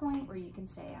to that point where you can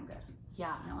say, I'm good.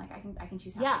 Yeah. You know, like, I can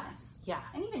choose Yeah. happiness. Yeah.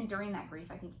 And even during that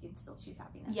grief, I think you can still choose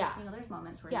happiness. Yeah. You know, there's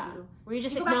moments where Yeah. you Where you're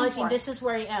just you go back and acknowledging forth. this is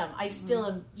where I am. I still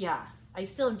am. Yeah. I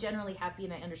still am generally happy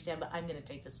and I understand, but I'm going to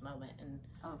take this moment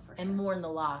for and mourn the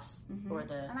loss Mhm. or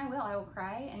the. And I will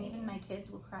cry, and even my kids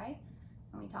will cry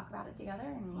when we talk about it together,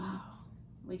 and Wow.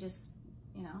 we just,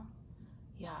 you know,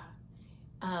 Yeah.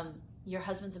 Your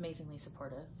husband's amazingly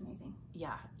supportive. amazing.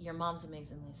 Yeah. Your mom's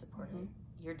amazingly supportive. Mhm.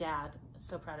 Your dad,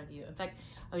 so proud of you. In fact,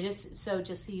 just so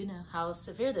you know how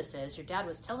severe this is, your dad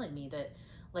was telling me that,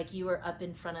 like, you were up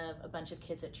in front of a bunch of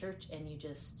kids at church and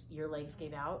your legs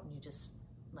gave out and you just,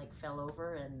 like, fell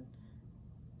over. And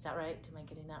is that right? Am I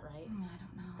getting that right? I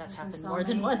don't know. That's There's been happened so more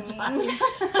than many one things.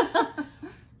 time.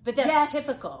 But that's Yes.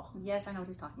 typical. Yes, I know what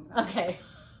he's talking about. Okay.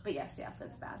 But yes,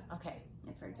 it's bad. Okay.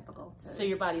 It's very typical. So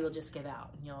your body will just give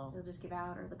out and you'll. It'll just give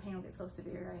out, or the pain will get so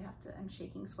severe, I'm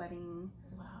shaking, sweating,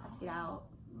 Wow. have to get out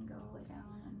and go lay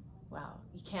down. And Wow.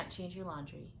 You can't change your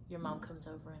laundry. Your mom comes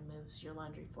over and moves your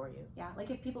laundry for you. yeah,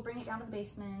 like, if people bring it down to the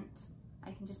basement,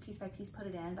 I can just piece by piece put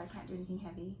it in, but I can't do anything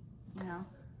heavy, you know?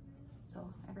 So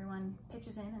everyone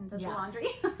pitches in and does Yeah. the laundry.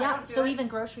 Yeah. So even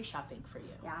grocery shopping for you.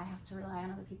 Yeah, I have to rely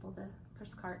on other people to push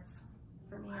the carts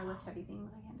for me or lift heavy things.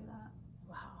 I can't do that.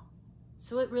 Wow.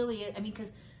 So it really is, I mean,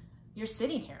 because you're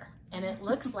sitting here and it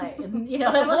looks like, and, you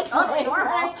know, it looks totally like,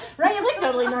 normal. right? You look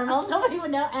totally normal. Nobody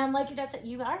would know. And like that's it,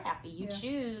 you are happy. You Yeah.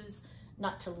 choose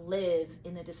not to live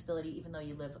in the disability, even though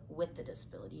you live with the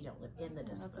disability. You don't live in the Yeah,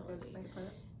 that's a disability. good way to put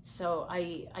it. So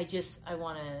I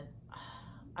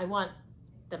want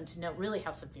them to know really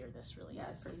how severe this really Yeah,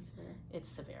 is. it's pretty severe. It's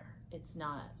severe. It's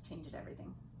not. It's changed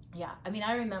everything. Yeah. I mean,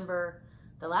 I remember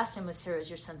the last time I was here, it was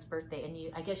your son's birthday, and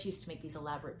you, I guess, used to make these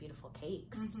elaborate, beautiful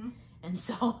cakes. Mm-hmm. And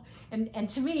so, and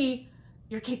to me,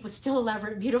 your cake was still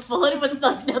elaborate and beautiful, and it was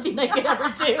like nothing I could ever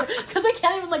do, because I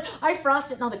can't even, like, I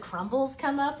frost it and all the crumbles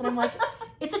come up, and I'm like,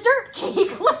 it's a dirt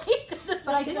cake. Like,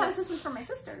 But I did have assistance from my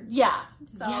sister. Yeah.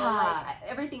 So Yeah. like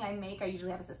everything I make, I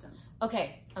usually have assistance.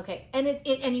 Okay. And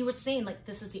and you were saying, like,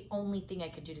 this is the only thing I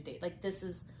could do today. Like, this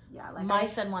is, Yeah, like my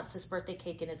son wants this birthday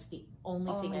cake, and it's the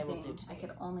only thing I will do today. I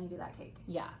could only do that cake.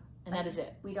 Yeah. And Like, that is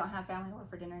it. We don't have family over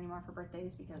for dinner anymore for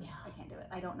birthdays because Yeah. I can't do it.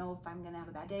 I don't know if I'm gonna have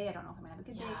a bad day. I don't know if I'm gonna have a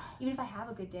good day. Yeah. Even if I have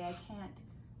a good day, I can't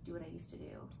do what I used to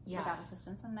do Yeah. without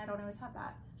assistance, and I don't always have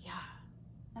that. Yeah.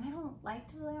 And I don't like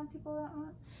to rely on people that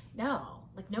much. No,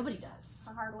 like nobody does. It's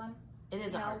a hard one. It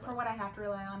is You a know, hard for one. what I have to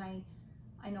rely on,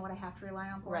 I know what I have to rely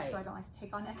on for, Right. so I don't like to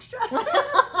take on extra.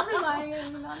 Relying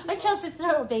on people. I chose to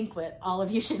throw a banquet. All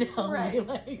of you should know. Right.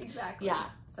 Like, Exactly. yeah.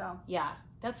 So Yeah,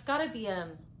 that's got to be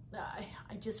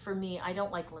I just, for me, I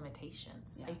don't like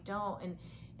limitations. Yeah. I don't, and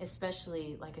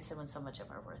especially, like I said, when so much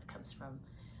of our worth comes from,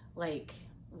 like,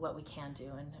 what we can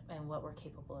do and what we're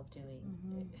capable of doing.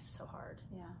 Mhm. It's so hard.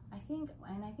 yeah, I think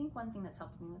one thing that's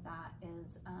helped me with that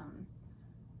is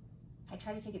I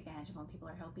try to take advantage of when people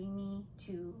are helping me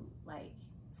to like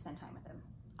spend time with them.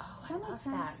 Oh, Does I that make love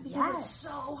sense? that. Because Yes. it's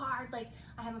so hard. Like,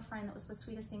 I have a friend that was the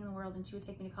sweetest thing in the world, and she would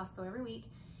take me to Costco every week.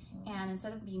 And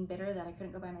instead of being bitter that I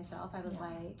couldn't go by myself, I was Yeah.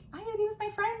 like, I gotta be with my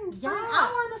friend for an Yeah.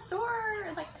 hour in the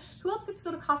store. Like, who else gets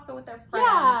to go to Costco with their friend?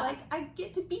 Yeah. Like, I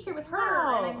get to be here with her,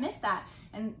 Wow. and I miss that.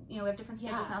 And, you know, we have different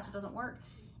schedules Yeah. now, so it doesn't work.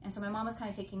 And so my mom was kind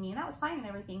of taking me, and that was fine and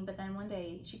everything. But then one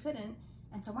day she couldn't.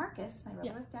 And so Marcus, my brother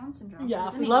Yeah. with Down syndrome, Yeah,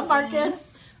 who's we love amazing,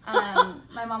 Marcus.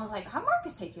 my mom was like, "How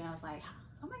Marcus take you?" And I was like,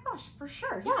 "Oh my gosh, for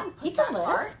sure. Yeah, can he put can that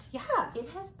part." lift. Yeah. It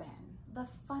has been the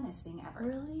funnest thing ever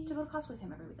Really? to go to Costco with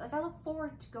him every week. Like, I look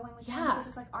forward to going with him Yeah. because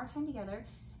it's like our time together,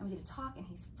 and we get to talk, and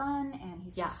he's fun, and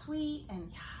he's Yeah. so sweet,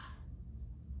 and Yeah.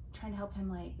 trying to help him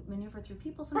like maneuver through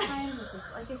people sometimes it's just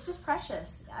like it's just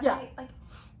precious. Yeah.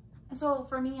 And so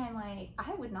for me, I'm like,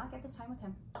 I would not get this time with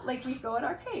him. Like, we go at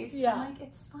our pace. Yeah. And like,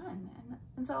 it's fun.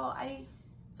 And so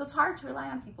it's hard to rely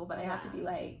on people, but I have to be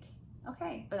like,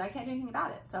 okay, but I can't do anything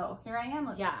about it. So here I am.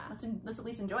 Let's at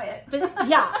least enjoy it. But but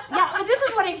this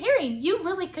is what I'm hearing. You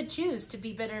really could choose to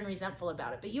be bitter and resentful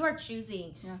about it, but you are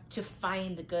choosing to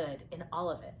find the good in all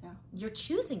of it. Yeah. You're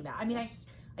choosing that. I mean,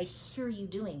 I hear you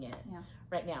doing it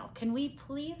right now. Can we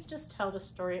please just tell the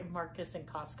story of Marcus and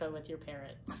Costco with your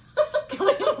parents? Can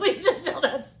we please just tell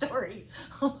that story?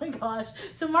 Oh my gosh.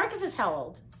 So Marcus is how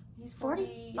old? He's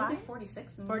 45? He'll be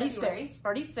 46 in February.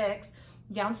 46,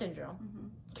 Down syndrome. Mm-hmm.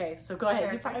 Okay, so go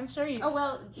ahead. I'm sure you. Oh,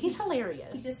 well. He's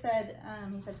hilarious. He just said,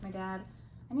 he said to my dad,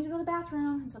 I need to go to the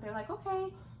bathroom. And so they're like,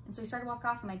 okay. And so he started to walk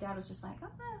off, and my dad was just like, I'm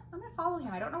going to follow him.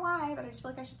 I don't know why, but I just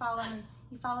feel like I should follow him. And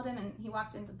he followed him, and he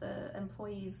walked into the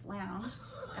employees' lounge.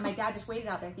 And my dad just waited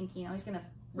out there thinking, he's going to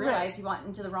realize he went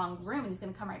into the wrong room, and he's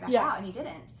going to come right back out. And he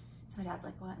didn't. So my dad's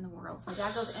like, what in the world? So my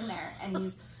dad goes in there, and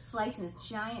he's slicing this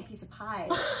giant piece of pie.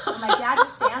 And my dad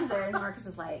just stands there, and Marcus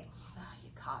is like, you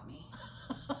caught me.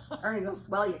 Or he goes,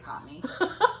 well, you caught me.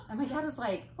 And my dad is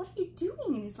like, what are you doing?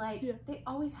 And he's like, they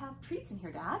always have treats in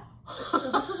here, Dad.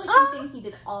 So this was like something he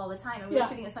did all the time. And we were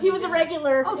sitting at Sunday He was dinner. a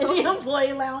regular in the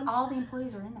employee lounge. All the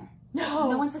employees are in there.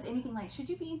 No one says anything like, should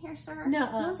you be in here, sir? No.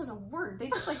 No one says a word. They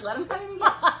just like let him come in and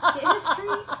get his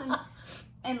treats.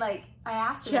 And like, I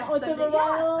asked him. Chat with him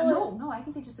about No, I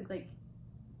think they just like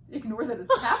ignore that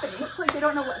it's happening. Like, they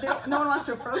don't know no one wants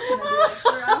to approach him and be like,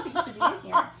 sir, I don't think you should be in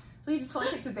here. So he just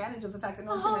totally takes advantage of the fact that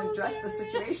no one's going to address the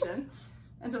situation.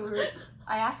 And so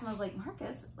I asked him, I was like,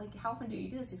 Marcus, like, how often do you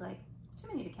do this? He's like, too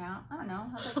many to count. I don't know.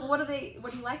 I was like, well, what do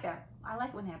you like there? I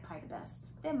like when they have pie the best.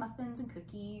 They have muffins and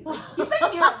cookies. Like, he's been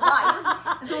in here a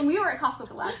lot. And so when we were at Costco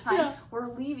the last time,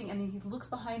 we're leaving, and he looks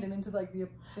behind him into like the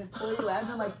employee lounge.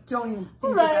 And I'm like, don't even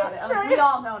think about it. I'm like, we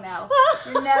all know now.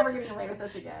 You're never getting away with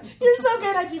this again. You're so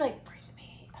good. I'd be like, bring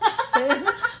me.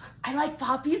 I I like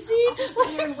poppy seeds. I'll just sit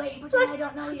here and wait and pretend I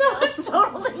don't know you. That was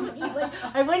totally me. Like,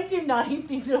 I wouldn't do naughty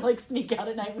things or like sneak out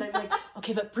at night, but I'd be like,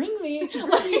 okay, but bring me. Bring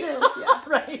me this, yeah.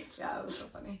 Right. Yeah, it was so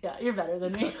funny. Yeah, you're better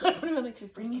than me. So I'm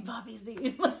like, bring me poppy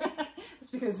seed.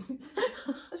 That's because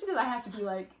I have to be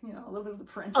like, you know, a little bit of the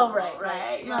parental. Oh,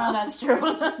 right. Yeah. No, that's true.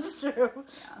 That's true.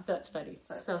 Yeah. That's funny.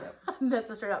 So That's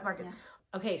a straight up market. Yeah.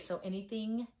 Okay, so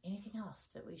anything else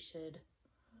that we should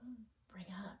bring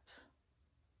up?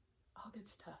 All good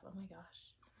stuff. Oh my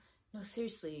gosh. No,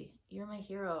 seriously, you're my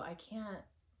hero. I can't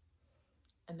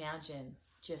imagine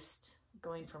just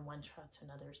going from one trial to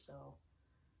another. So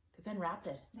they've been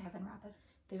rapid. They have been rapid.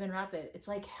 They've been rapid. It's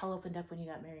like hell opened up when you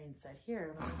got married and said,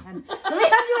 here, let me hand you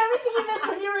everything you missed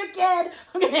when you were a kid.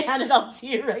 I'm going to hand it all to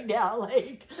you right now.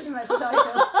 Like, Pretty much that's how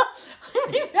I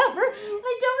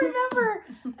I don't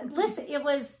remember. Listen,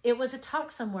 it was a talk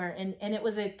somewhere, and it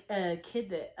was a kid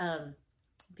that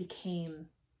became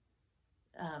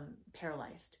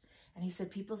paralyzed. And he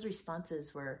said people's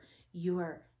responses were, you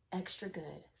are extra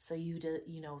good. So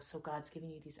so God's giving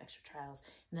you these extra trials.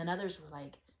 And then others were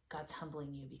like, God's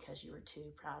humbling you because you were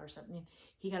too proud or something.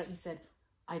 He got up and he said,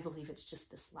 I believe it's just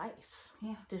this life.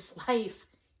 Yeah. This life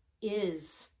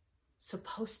is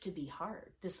supposed to be hard.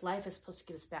 This life is supposed to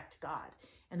get us back to God.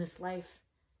 And this life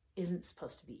isn't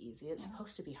supposed to be easy. It's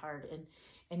supposed to be hard.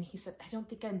 And he said, I don't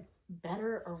think I'm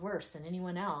better or worse than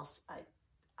anyone else.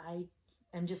 I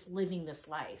am just living this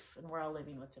life, and we're all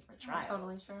living with different trials.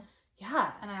 Totally true.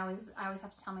 Yeah. And I always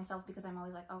have to tell myself, because I'm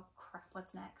always like, oh crap,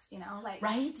 what's next? You know, like,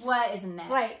 right? What is next?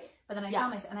 Right. But then I tell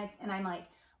myself, and I'm like,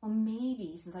 well,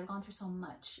 maybe since I've gone through so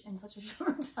much in such a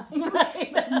short time,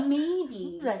 Right. that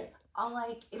maybe Right.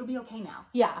 it'll be okay now.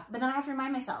 Yeah. But then I have to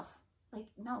remind myself, like,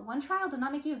 no, one trial does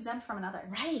not make you exempt from another.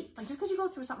 Right. Like, just because you go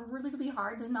through something really, really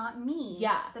hard does not mean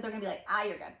that they're gonna be like,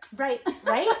 you're good.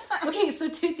 Right. Okay, so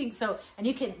two things. So, and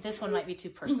this one might be too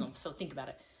personal, so think about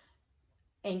it.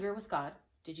 Anger with God.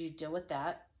 Did you deal with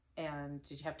that? And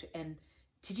did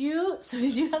you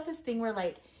have this thing where,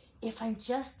 like, if I'm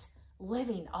just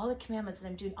living all the commandments and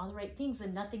I'm doing all the right things,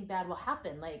 then nothing bad will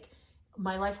happen. Like,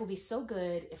 my life will be so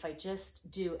good if I just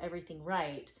do everything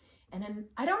right. And then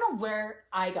I don't know where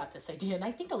I got this idea, and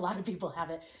I think a lot of people have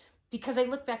it, because I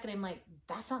look back and I'm like,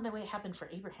 that's not the way it happened for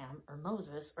Abraham or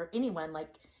Moses or anyone.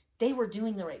 Like, they were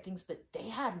doing the right things, but they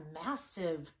had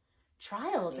massive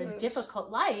trials and difficult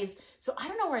lives. So I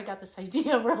don't know where I got this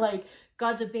idea where, like,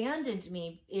 God's abandoned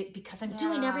me because I'm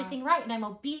doing everything right and I'm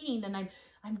obedient and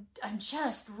I'm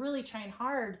just really trying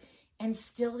hard, and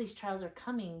still these trials are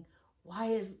coming.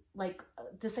 Why is, like,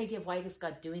 this idea of why is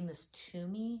God doing this to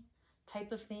me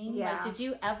type of thing? Yeah. Like, did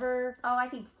you ever? Oh, I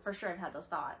think for sure I've had those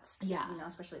thoughts. Yeah. You know,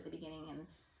 especially at the beginning and,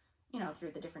 you know,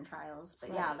 through the different trials. But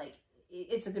Right. yeah, like,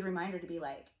 it's a good reminder to be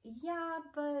like, yeah,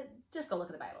 but just go look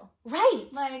at the Bible. Right.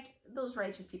 Like, those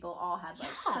righteous people all had, like,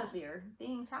 severe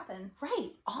things happen.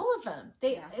 Right. All of them.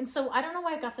 And so I don't know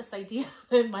why I got this idea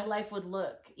that my life would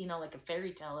look, you know, like a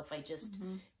fairy tale if I just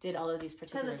did all of these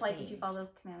particular things. Because it's like, if you follow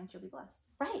the commandments, you'll be blessed.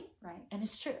 Right. Right. And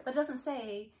it's true. But it doesn't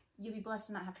say you'll be blessed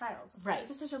and not have trials. Right. It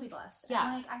just says you'll be blessed. Yeah.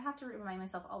 And, like, I have to remind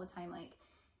myself all the time, like,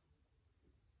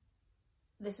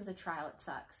 this is a trial, it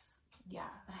sucks. Yeah.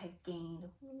 But I've gained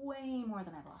way more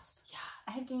than I've lost. Yeah.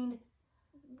 I have gained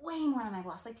way more than I've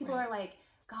lost. Like, people are like,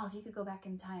 God, if you could go back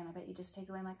in time, I bet you just take it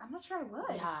away. I'm like, I'm not sure I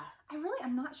would. Yeah.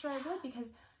 I'm not sure I would, because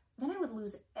then I would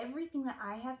lose everything that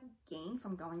I have gained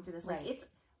from going through this. Like,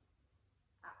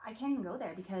 I can't even go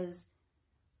there, because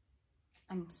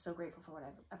I'm so grateful for what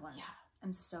I've learned. Yeah.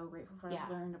 I'm so grateful for what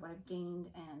I've learned, what I've gained,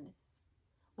 and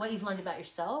what you've learned about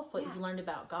yourself, what you've learned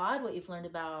about God, what you've learned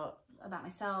about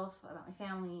myself, about my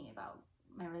family, about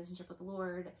my relationship with the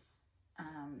Lord,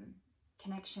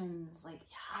 connections. Like,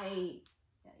 I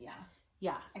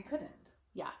couldn't.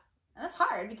 Yeah. And that's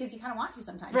hard, because you kind of want to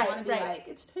sometimes. Right, you want to be like,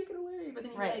 it's taken away. But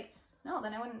then you're like, no,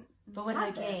 then I wouldn't. But what did I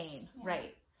gain? Yeah.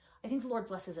 Right. I think the Lord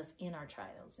blesses us in our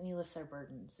trials, and He lifts our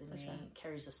burdens, and He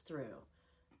carries us through.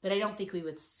 But I don't think we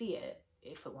would see it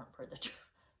if it weren't for the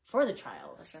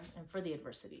trials and for the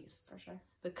adversities. For sure.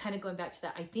 But kind of going back to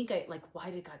that, I think why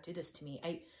did God do this to me?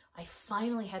 I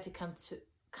finally had to come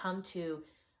to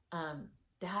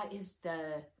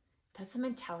that's the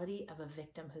mentality of a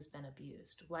victim who's been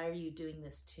abused. Why are you doing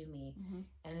this to me? Mm-hmm.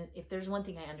 And if there's one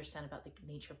thing I understand about the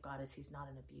nature of God, is He's not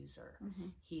an abuser. Mm-hmm.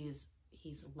 He's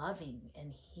loving,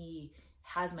 and He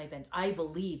has my best. I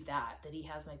believe that He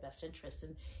has my best interest.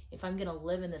 And if I'm going to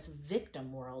live in this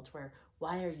victim world where,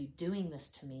 why are you doing this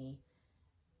to me?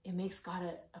 It makes God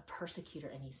a persecutor,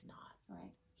 and He's not.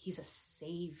 Right. He's a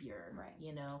savior. Right.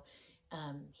 You know,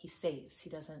 He saves. He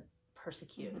doesn't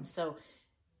persecute. Mm-hmm. And so,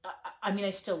 I mean,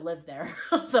 I still live there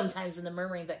sometimes in the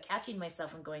murmuring, but catching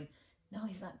myself and going, no,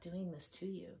 he's not doing this to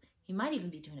you. He might even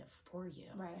be doing it for you.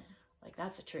 Right. Like,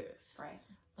 that's the truth. Right.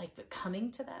 Like, but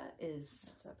coming to that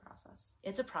is... It's a process.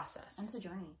 It's a process. And it's a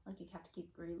journey. Like, you have to keep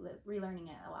relearning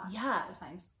it a lot. Yeah. Of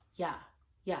times. Yeah.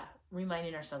 Yeah.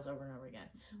 Reminding ourselves over and over again.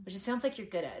 Which it sounds like you're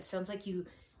good at. It sounds like you...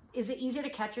 Is it easier to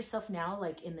catch yourself now,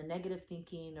 like, in the negative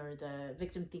thinking or the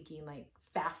victim thinking, like,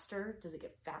 faster? Does it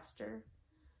get faster?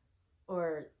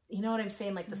 Or, you know what I'm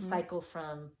saying? Like, the cycle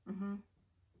from...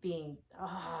 being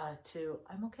to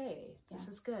I'm okay. This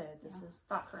is good. This is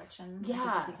thought correction. Yeah, I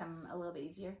think it's become a little bit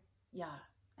easier. Yeah,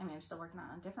 I mean, I'm still working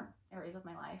on different areas of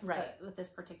my life, right? But with this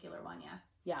particular one,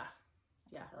 yeah,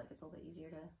 I feel like it's a little bit easier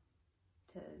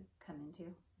to come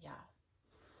into. Yeah.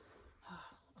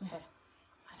 Okay.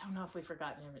 I don't know if we've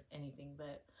forgotten anything,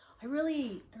 but I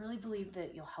really believe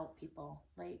that you'll help people.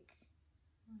 Like,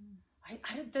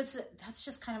 that's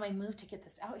just kind of my move to get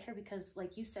this out here, because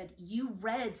like you said, you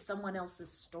read someone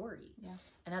else's story,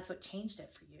 and that's what changed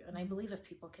it for you. And I believe if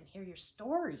people can hear your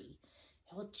story,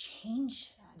 it will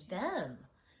change them,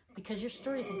 because your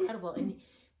story is incredible. And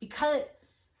because,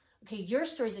 your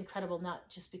story is incredible, not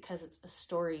just because it's a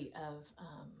story of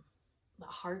the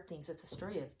hard things. It's a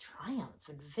story of triumph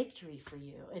and victory for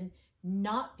you, and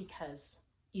not because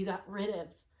you got rid of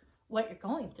what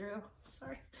you're going through.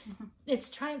 Sorry. It's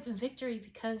triumph and victory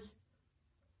because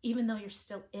even though you're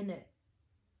still in it,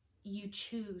 you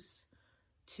choose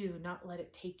to not let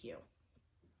it take you.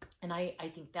 And I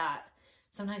think that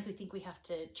sometimes we think we have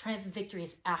to, triumph and victory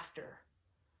is after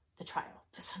the trial,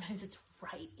 but sometimes it's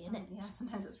right in it. Yeah,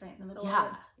 sometimes it's right in the middle of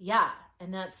it. Yeah.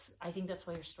 And I think that's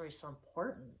why your story is so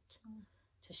important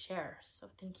to share. So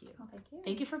thank you. Well, thank you.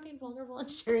 Thank you for being vulnerable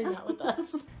and sharing that with us.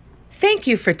 Thank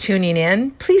you for tuning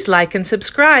in. Please like and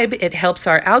subscribe. It helps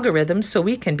our algorithms so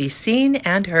we can be seen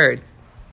and heard.